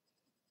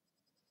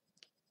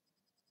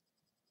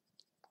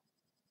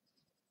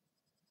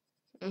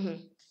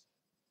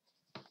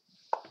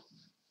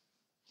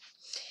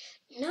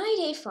 Knight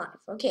a5.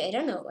 Okay, I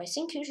don't know. I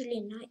think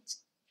usually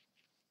knights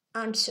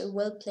aren't so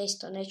well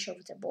placed on edge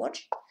of the board.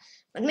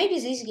 But maybe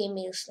this game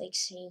is like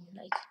saying,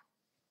 like,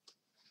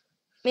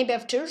 maybe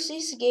after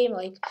this game,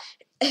 like,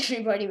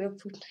 everybody will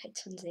put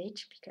knights on the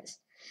edge, because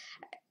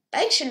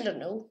I actually don't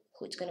know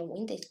who's gonna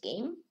win this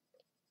game.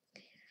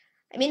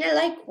 I mean, I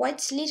like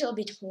white's a little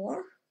bit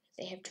more.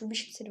 They have 2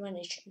 bishops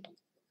advantage and I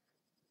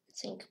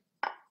think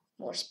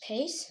more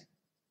space.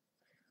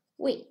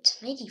 Wait,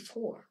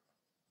 94.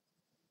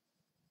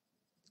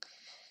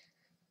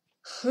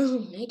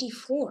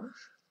 94.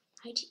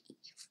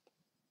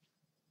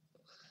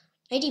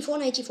 94,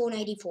 94,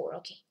 94.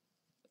 Okay.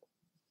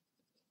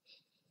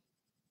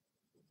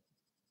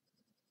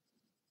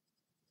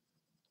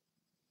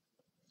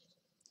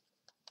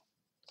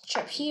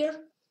 Chop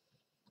here.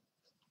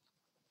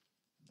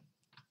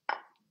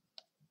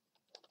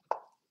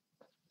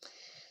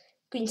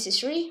 Queen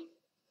c3.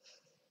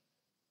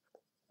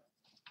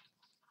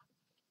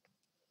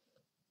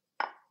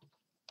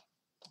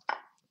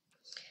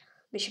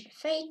 Bishop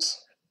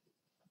f8.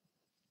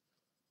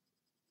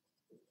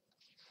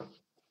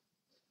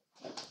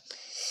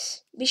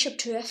 Bishop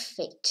to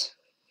f8.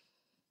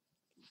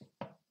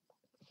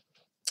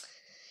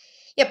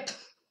 Yep.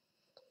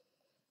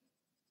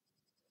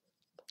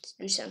 Let's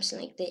do something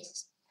like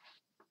this.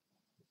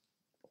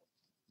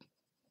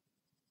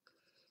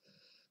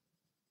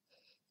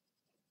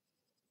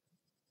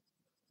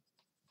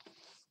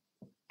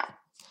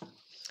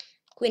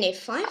 Queen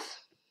a5.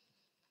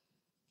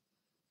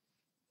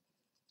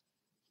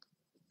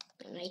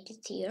 Knight is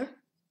here.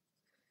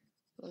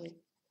 I'm gonna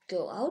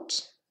go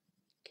out.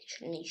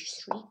 Actually,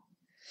 h3.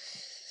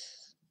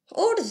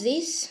 Or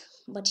this,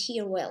 but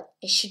here, well,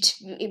 I should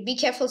be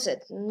careful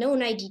that no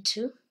knight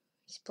d2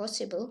 is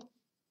possible.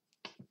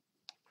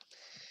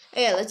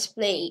 Yeah, let's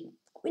play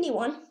Queen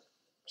e1.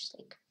 Just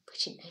like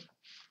pushing knight.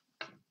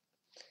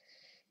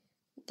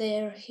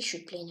 There, he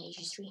should play knight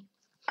g3.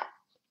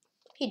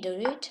 He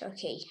did it.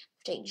 Okay,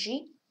 take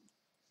g.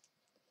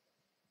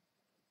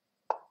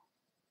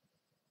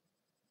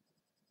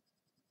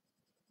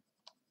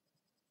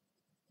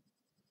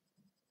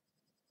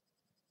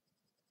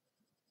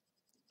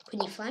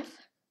 Queen e5.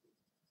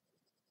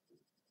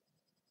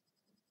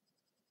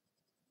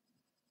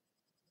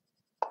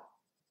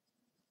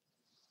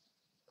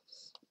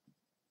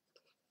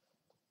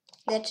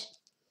 That.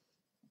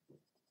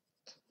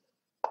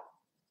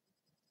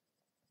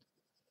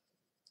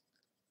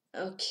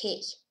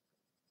 Okay.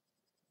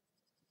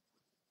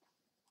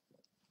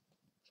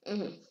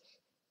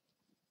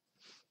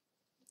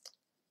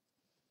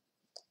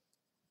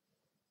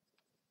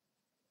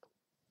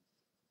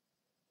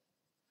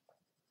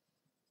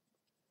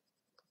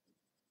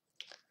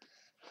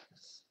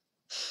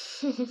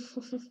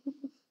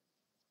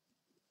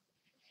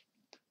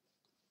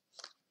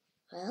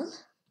 Well,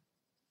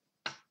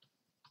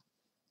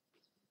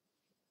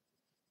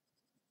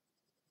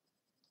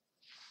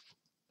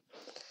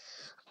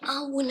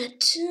 I wanna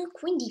do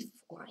Queen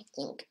d4, I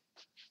think.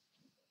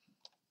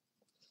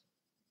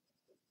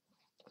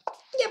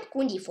 Yep,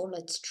 Queen d4,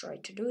 let's try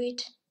to do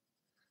it.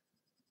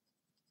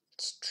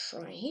 Let's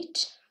try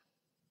it.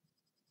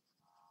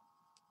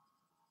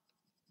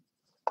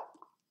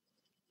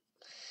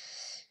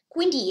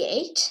 Queen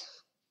d8.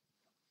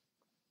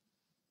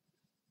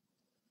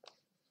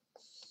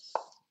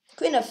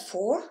 Queen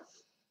f4.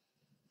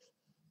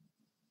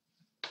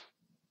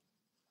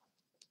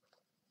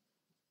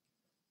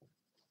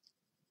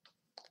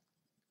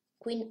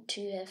 Queen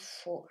to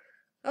f4.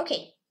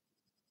 Okay.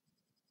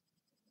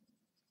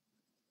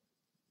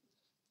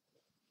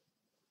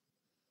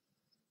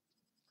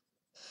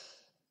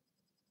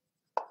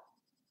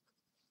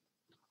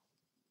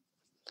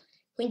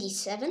 Queen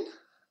d7.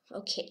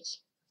 Okay.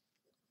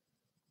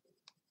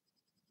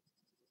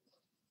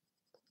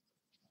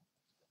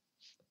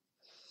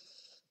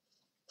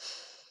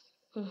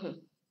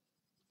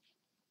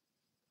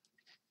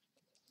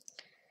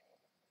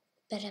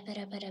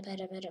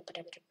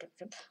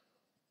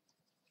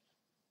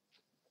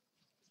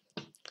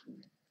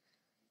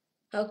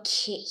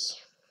 Okay.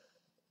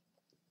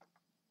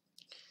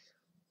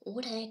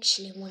 What I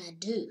actually want to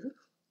do,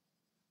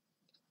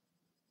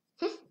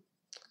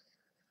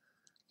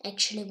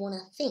 actually want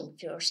to think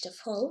first of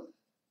all.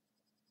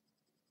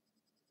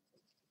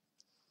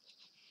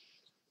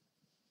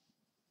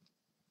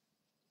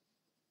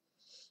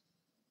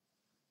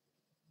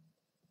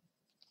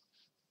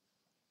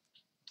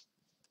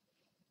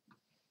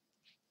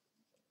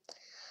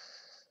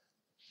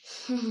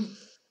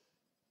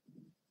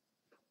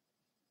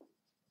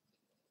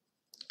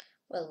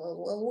 Well.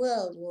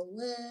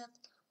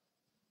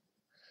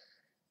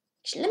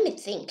 Actually, let me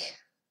think.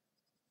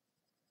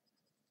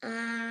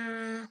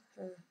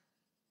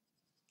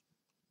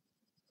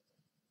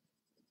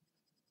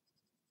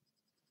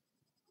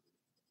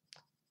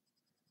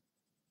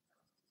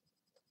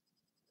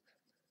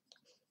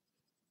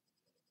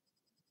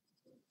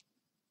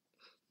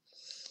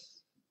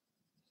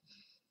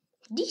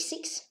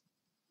 D6.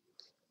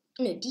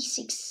 No,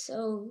 d6.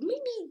 So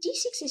maybe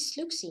d6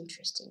 looks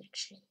interesting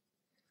actually.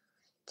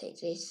 Take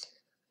this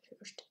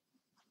first.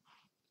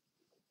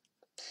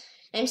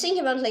 I'm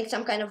thinking about like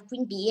some kind of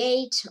queen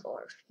b8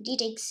 or d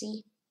takes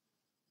c.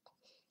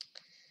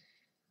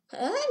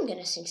 I'm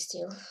gonna think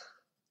still.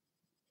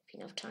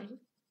 Enough time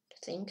to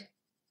think.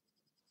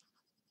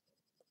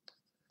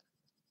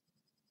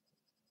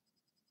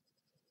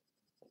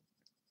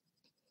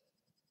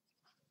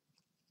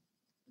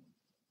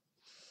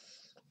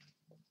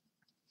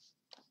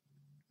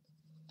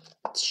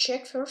 Let's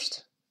check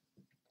first.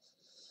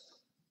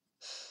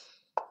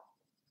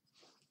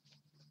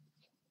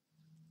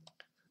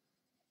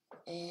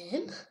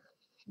 And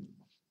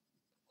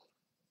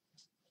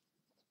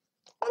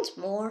once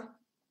more.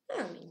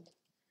 I mean,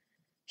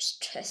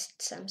 just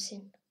test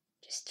something.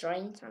 Just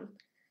trying some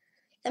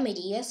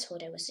ideas,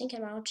 what I was thinking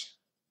about.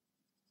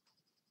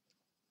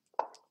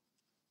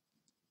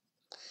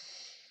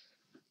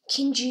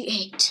 King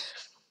g8.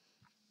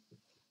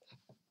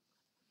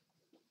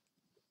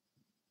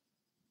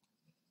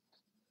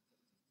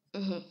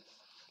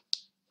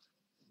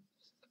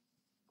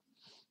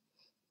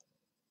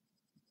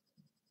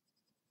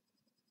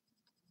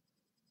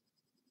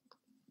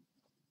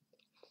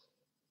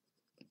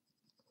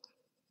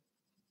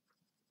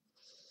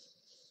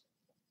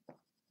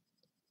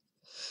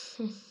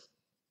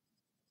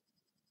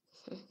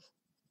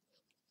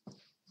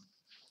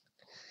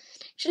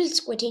 Actually,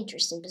 it's quite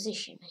interesting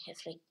position. I have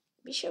like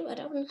bishop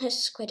a1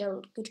 has quite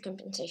a good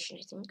compensation,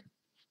 I think.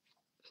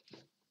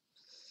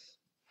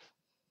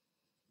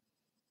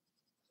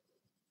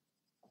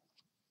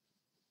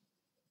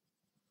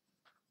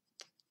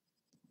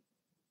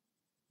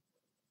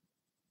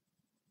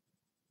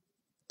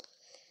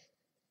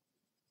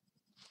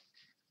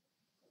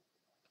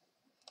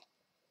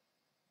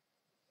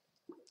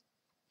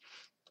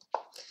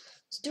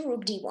 do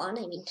rook d1,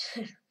 I mean,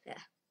 yeah,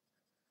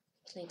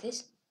 like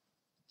this.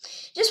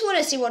 Just want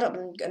to see what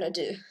I'm gonna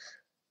do.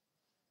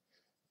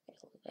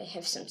 I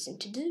have something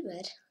to do,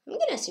 but I'm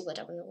gonna see what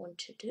I want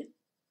to do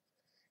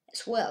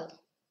as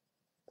well.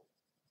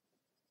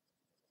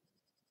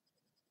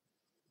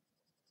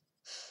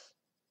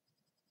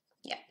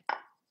 Yeah.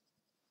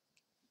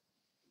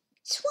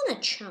 Just wanna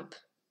chop.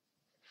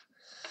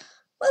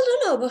 Well,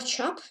 don't know about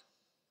chop.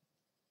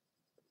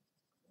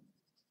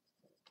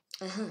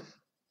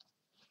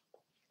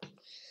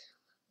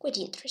 Quite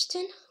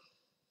interesting.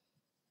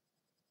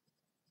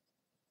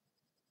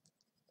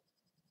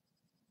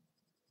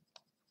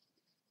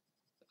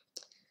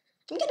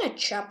 I'm gonna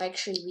chop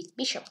actually with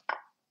bishop.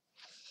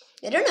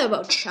 I don't know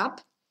about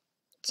chop.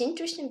 It's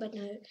interesting, but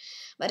no,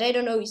 but I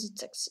don't know is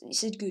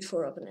it good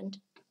for opponent.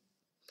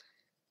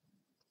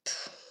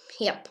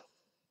 Yep.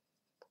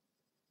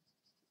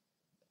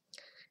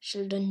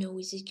 Still don't know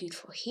is it good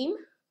for him.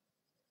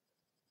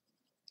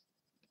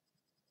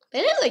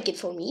 But I like it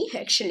for me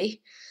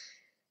actually.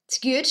 It's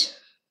good.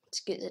 It's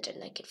good that I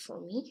like it for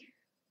me.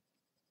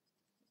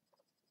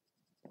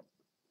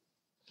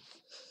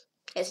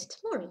 Yes,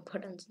 it's more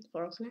important than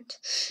for opponent.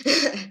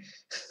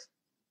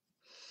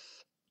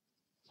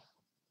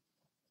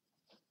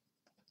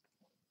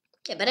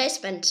 Yeah, but I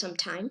spent some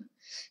time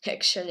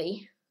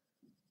actually.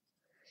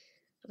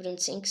 I don't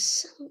think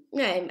so.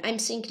 No, I'm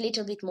thinking a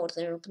little bit more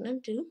than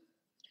opponent do.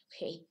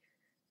 Okay.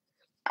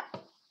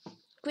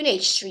 Queen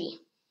h3.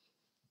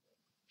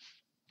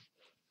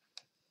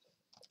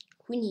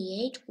 Queen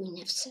e8, queen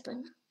f7.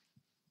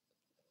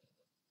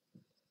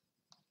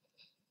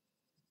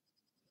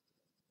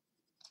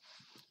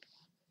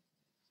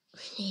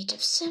 Queen 8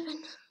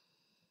 f7.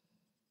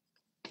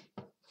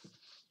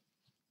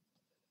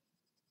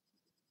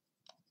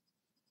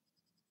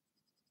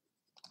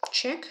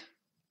 Check.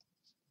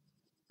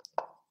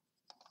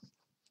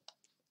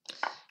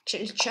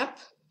 Chop.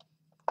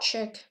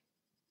 Check.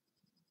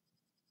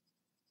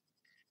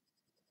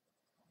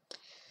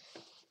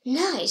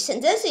 Nice,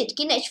 and that's it.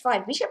 King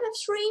h5, bishop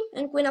f3,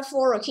 and queen f4,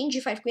 or king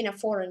g5, queen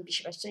f4, and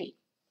bishop f3.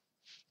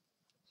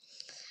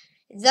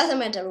 It doesn't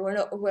matter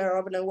where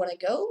opponent want to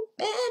go,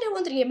 but I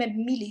want to game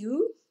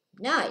emiliooo.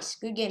 Nice,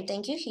 good game,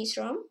 thank you. He's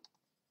from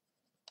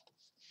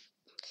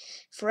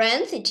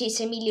France. It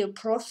is emiliooo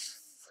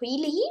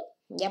Profili.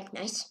 Yep,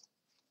 nice.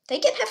 They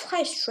can have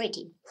highest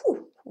rating.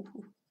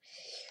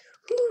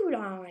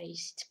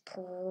 Nice. It's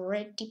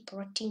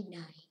pretty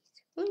nice.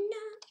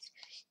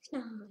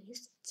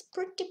 Nice. It's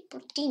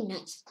pretty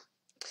nice.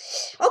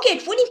 Okay,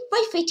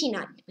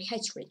 2589. My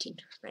highest rating.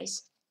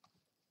 Nice.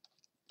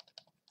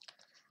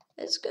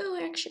 Let's go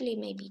actually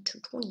maybe to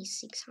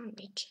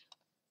 2600.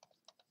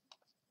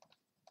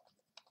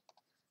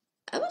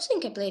 I would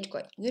think I played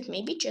quite good.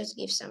 Maybe just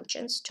give some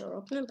chance to our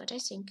opponent, but I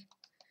think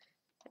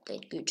I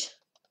played good.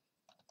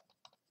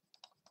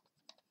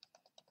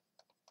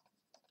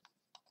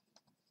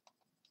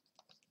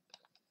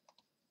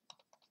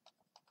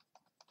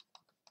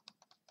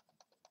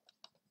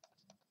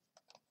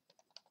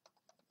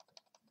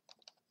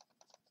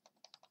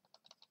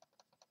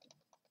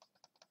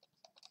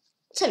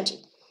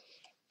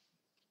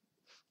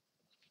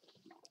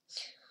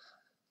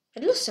 I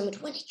lost some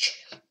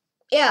advantage.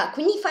 Yeah,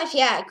 queen e5,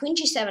 yeah, queen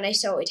g7, I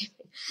saw it.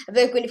 I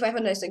played queen e5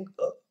 and I think,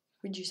 oh,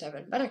 queen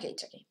g7, but okay,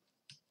 it's okay.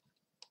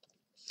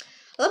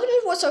 11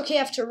 was okay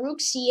after rook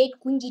c8,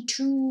 queen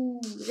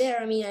d2. There,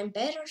 I mean, I'm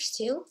better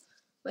still,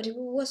 but it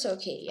was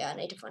okay. Yeah,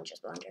 native one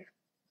just blunder.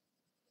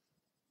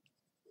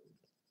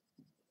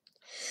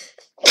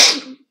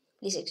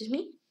 Please excuse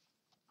me.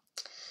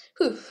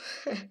 Whew.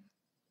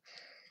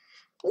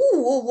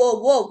 Ooh,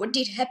 whoa, what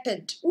did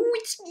happen? Ooh,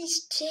 it's a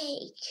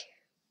mistake.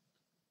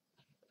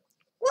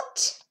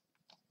 What?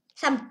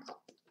 Some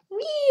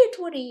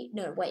weird,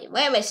 no, wait,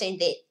 why am I saying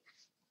that?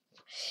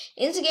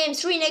 In the game,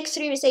 3 next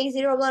 3 mistakes,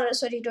 0 blunders,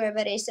 32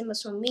 average,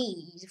 symbols for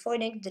me. 4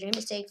 next 3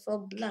 mistakes, 4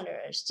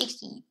 blunders,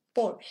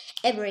 64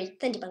 average,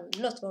 20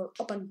 lost for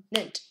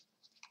opponent.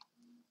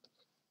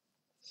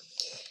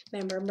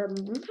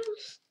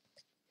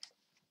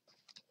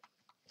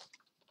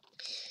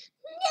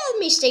 Yeah,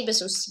 mistake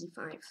was on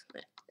c5.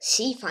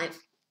 c5.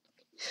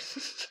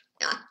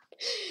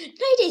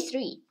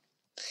 93.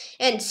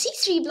 And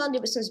c3 blunder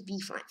was on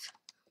b5.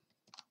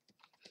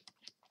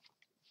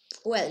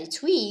 Well,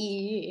 it's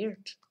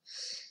weird.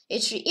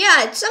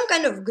 Yeah, it's some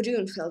kind of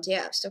Grunfeld.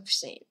 Yeah, stop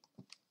saying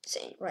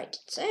right.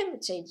 So I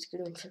would say it's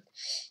Grunfeld.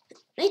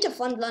 Knight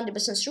f1 blunder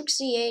business rook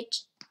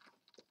c8.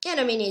 And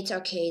I mean it's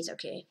okay,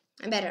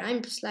 I'm better.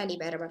 I'm slightly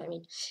better, but I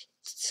mean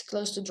it's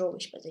close to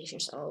drawish position.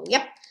 So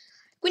yep.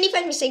 Queen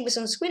e5 mistake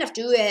business queen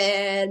f2,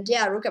 and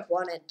yeah, rook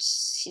f1, and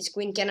his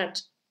queen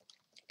cannot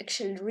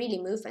actually really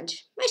move, and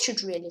I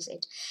should realize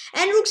it.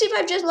 And rook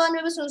c5 just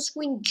blunder business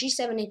queen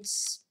g7.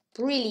 It's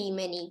really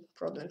many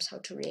problems how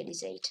to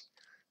realize it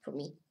for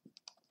me.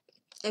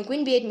 And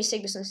queen b8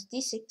 mistake business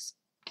d6.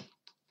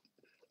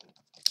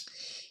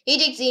 He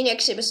takes the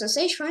next business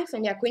h5,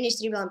 and yeah, queen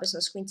h3 blunder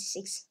business queen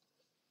c6.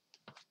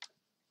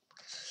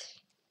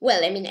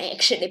 Well, I mean, I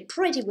actually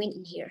pretty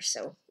winning here,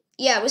 so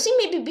yeah, I was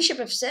thinking maybe bishop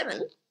f7,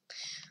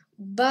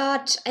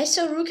 But I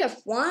saw rook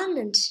f1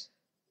 and...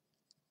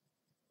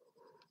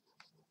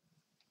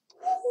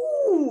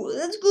 Ooh,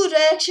 that's good.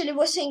 I actually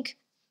was think...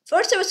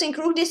 First I was think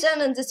rook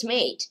d7 and that's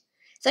mate.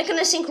 Second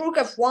I think rook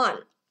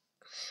f1.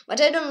 But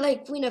I don't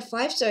like queen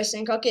f5, so I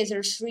think, okay,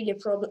 there's really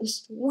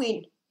problems to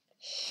win.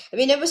 I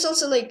mean, I was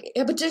also like,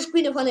 yeah, but there's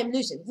queen f1, I'm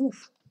losing.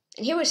 Oof.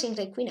 And here I think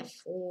like queen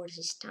f4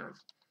 is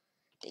tough.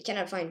 They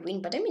cannot find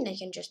win, but I mean, I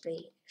can just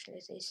play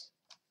like this.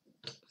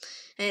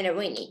 And I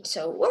win it,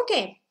 so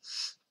okay.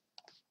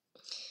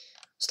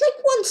 It's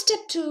like one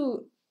step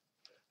to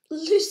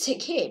lose the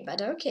game,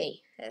 but okay.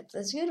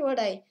 That's good.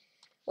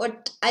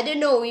 What I don't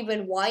know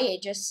even why, I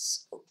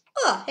just...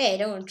 Oh, hey, I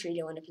don't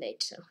really want to play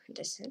it, so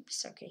it's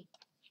okay.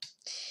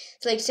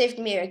 It's like saved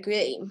me a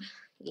game.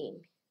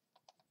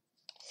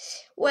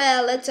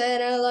 Well, let's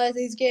analyze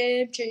this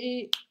game.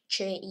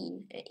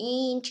 Chain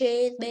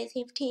inches by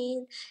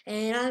 15,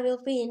 and I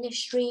will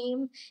finish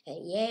stream.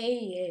 Yeah,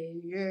 yeah,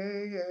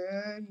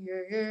 yeah,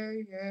 yeah, yeah,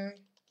 yeah.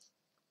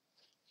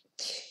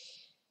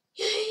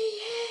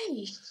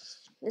 Yay!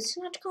 It's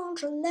not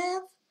Control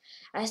F.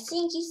 I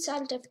think it's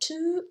Alt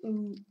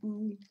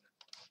F2.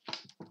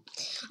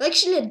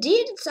 Actually,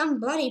 did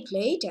somebody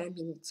play it? I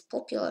mean, it's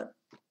popular.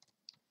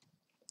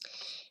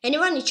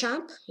 Anyone in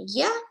champ?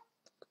 Yeah,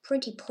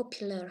 pretty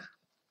popular.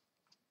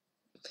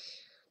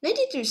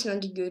 92 is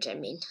not good, I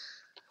mean.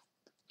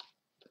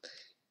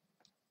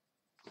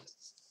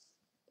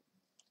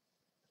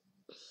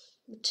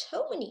 But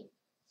how many?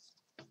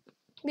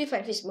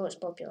 B5 is most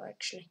popular,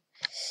 actually.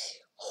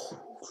 Oh,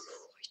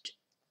 Lord.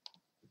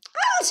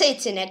 I'll say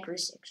it's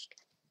inaccuracy.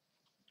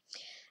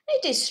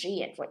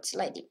 83 and what's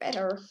slightly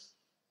better.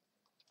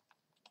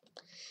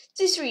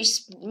 This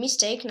is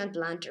mistake, not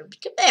blunder.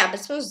 Because, yeah, but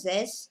suppose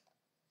this.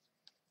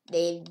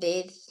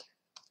 This.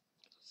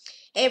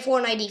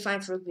 A4, knight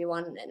d5, rook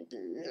b1,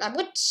 and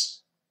what?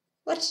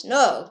 What?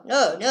 No.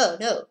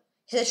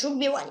 He said rook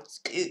b1 is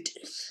good.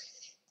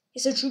 He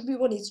said rook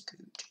b1 is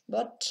good,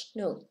 but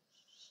no.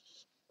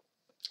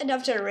 And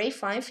after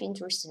a5,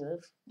 interesting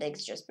move.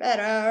 That's just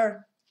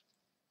better.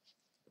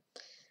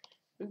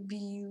 Rook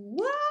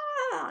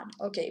b1.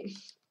 Okay.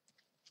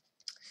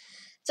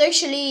 So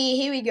actually,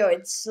 here we go.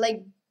 It's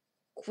like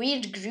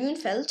weird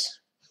Grunfeld.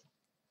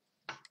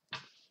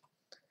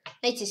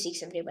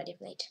 96, everybody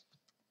played.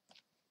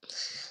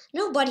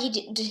 Nobody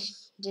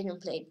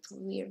didn't play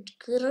weird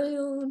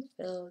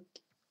Grunfeld.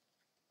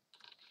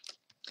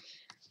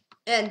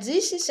 And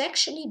this is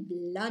actually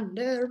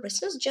blunder, but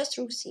it's not just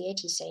rook c8,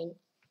 he's saying.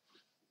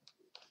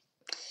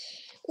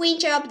 Queen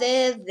chop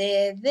this.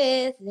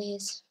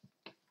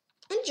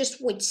 And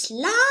just wait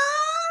slightly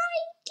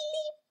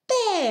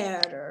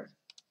better.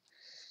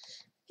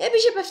 Yeah,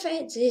 bishop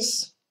f8,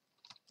 this.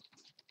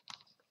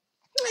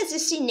 Let's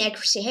just see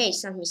inaccuracy. Hey,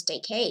 it's not a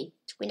mistake. Hey,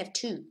 it's queen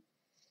f2.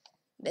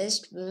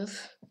 Best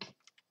move.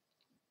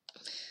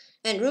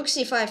 And rook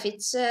c5,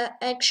 it's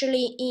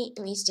actually a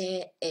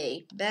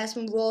mistake. Best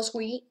move was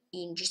queen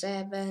in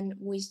g7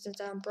 with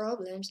some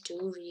problems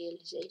to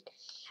realize it.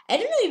 I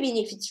don't know even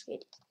if it's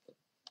ready.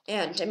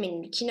 And I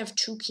mean, king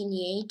f2, king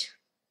e8.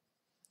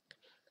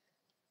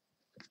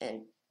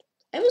 And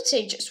I would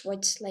say just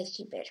white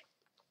slightly better.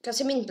 Because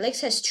I mean, black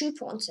has 2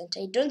 pawns and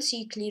I don't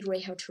see a clear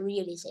way how to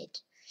realize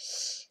it.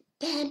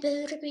 Well,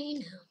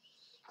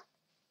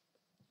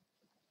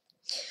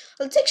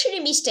 it's actually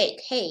a mistake.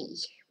 Hey,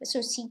 let's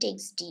not c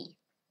takes d.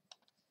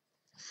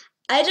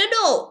 I don't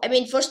know. I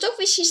mean, for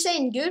Stockfish, he's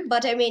saying good,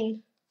 but I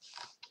mean,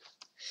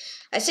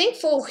 I think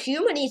for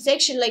human, it's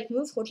actually like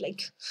move what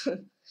like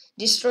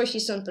destroy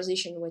his own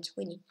position when it's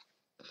winning.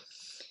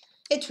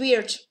 It's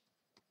weird.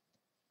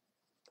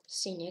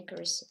 Sin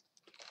accuracy.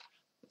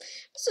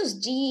 This is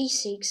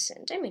d6,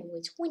 and I mean,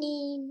 with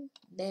winning,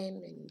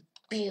 bam, and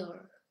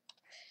beer.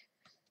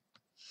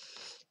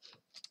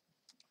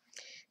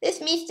 This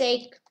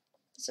mistake.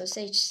 So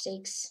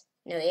h6.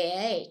 No,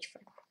 h5.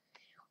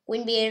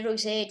 Queen b8, rook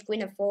c8,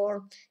 queen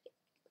f4.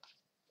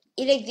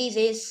 It like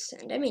this,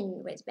 and I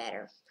mean, it's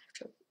better.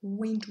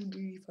 Queen to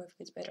d5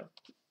 is better.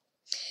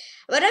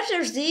 But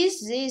after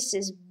this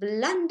is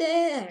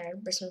blunder.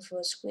 Best move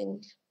was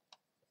queen.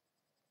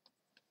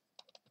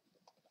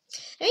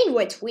 I mean,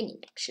 white's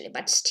winning actually,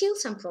 but still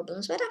some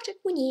problems. But after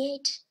queen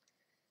e8,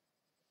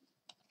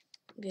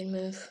 good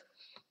move.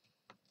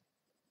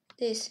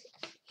 This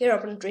here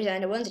opponent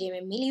resigned 1-3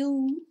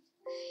 emiliooo.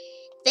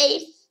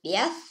 Safe,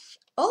 yes.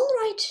 All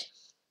right.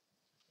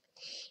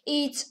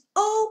 It's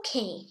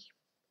okay.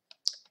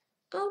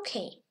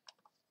 Okay.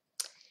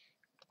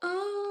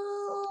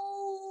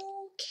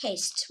 Okay,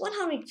 it's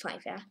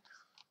 105, yeah.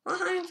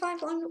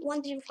 105,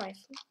 105.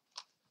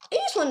 I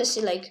just want to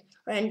see like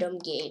random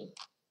game.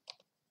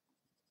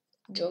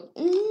 Joke.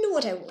 Know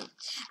what I want.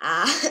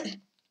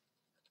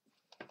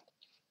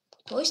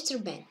 Oyster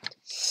Band.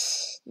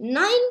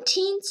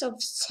 19th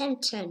of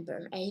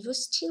September. I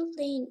was still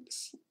playing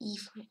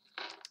e5.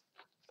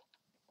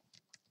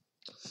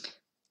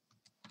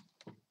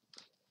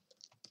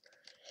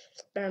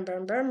 Burn,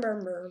 burn, burn,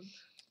 burn, burn.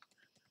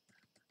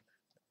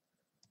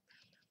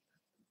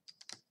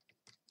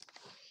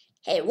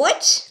 Hey,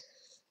 what?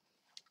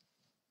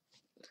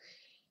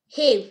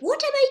 Hey,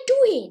 what am I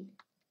doing?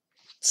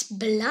 It's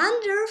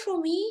blunder for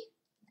me.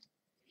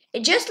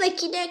 It's just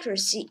like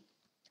inaccuracy.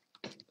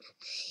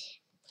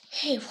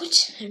 Hey,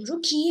 what? And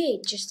rook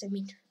e8, just a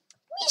minute.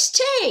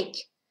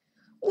 Mistake!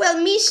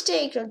 Well,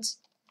 mistake.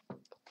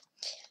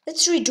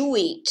 Let's redo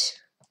it.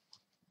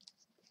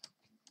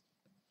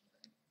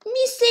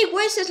 Mistake,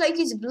 why is it like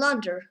it's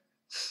blunder?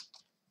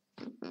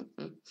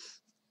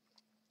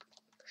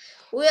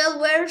 Well,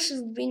 where should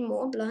have been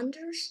more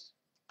blunders?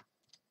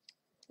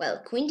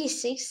 Well, queen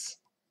d6.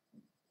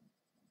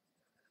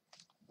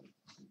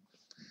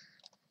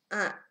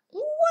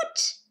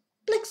 What?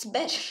 Black's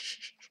better.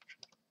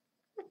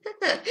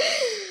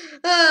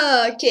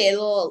 Okay,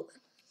 lol.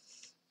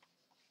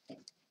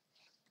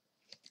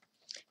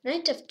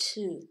 Knight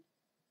f2.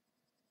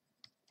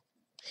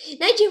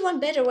 Knight g1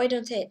 better, why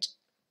don't it?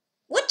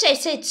 What I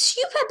said,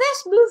 super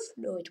best move?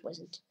 No, it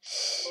wasn't.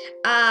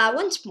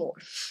 Once more.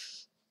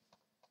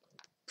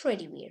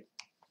 Pretty weird.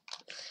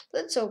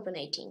 Let's open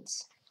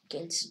 18s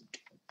against.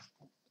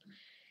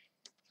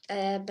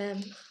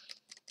 Bam.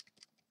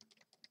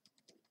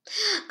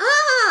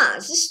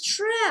 This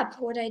trap.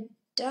 What I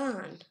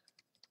done?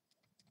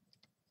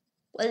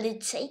 Well,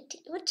 it's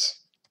 18. What?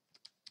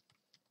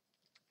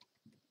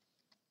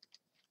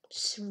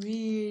 It's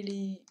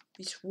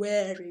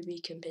very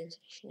big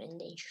compensation and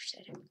danger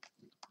setup.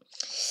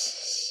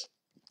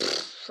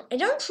 I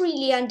don't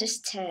really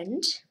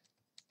understand.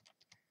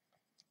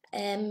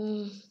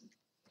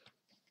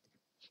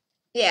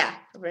 Yeah,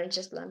 I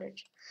just blundered.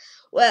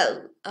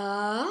 Well,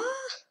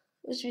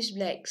 what's with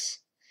blacks?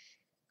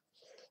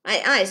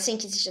 I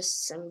think it's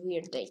just some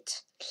weird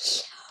date.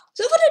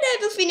 So for today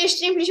we'll finish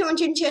stream. Please want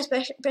to chess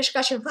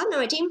percussion fun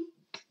my team.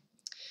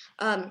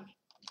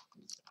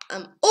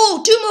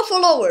 Oh, 2 more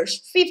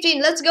followers.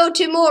 15. Let's go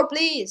 2 more,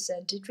 please.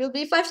 And it will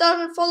be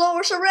 5,000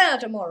 followers arena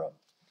tomorrow.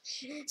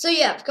 So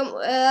yeah, come.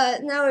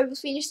 Now I will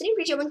finish stream.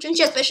 Please want to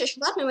chess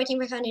percussion fun my team.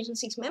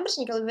 506 members.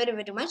 Thank you very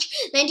much.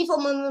 94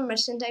 more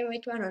members, and I'm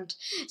waiting around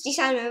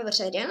 600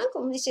 members. I don't know.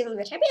 Come, this will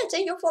get happy. And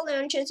thank you for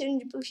following chess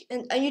and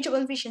YouTube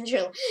and Fish and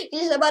channel. It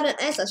is about an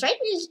answers, right?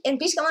 And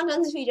please comment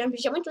on this video and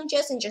please comment on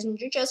chess and chess and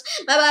chess.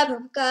 Bye bye,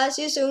 guys.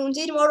 See you soon.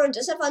 See you tomorrow.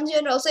 Just have fun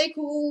and I'll say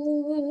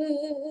cool.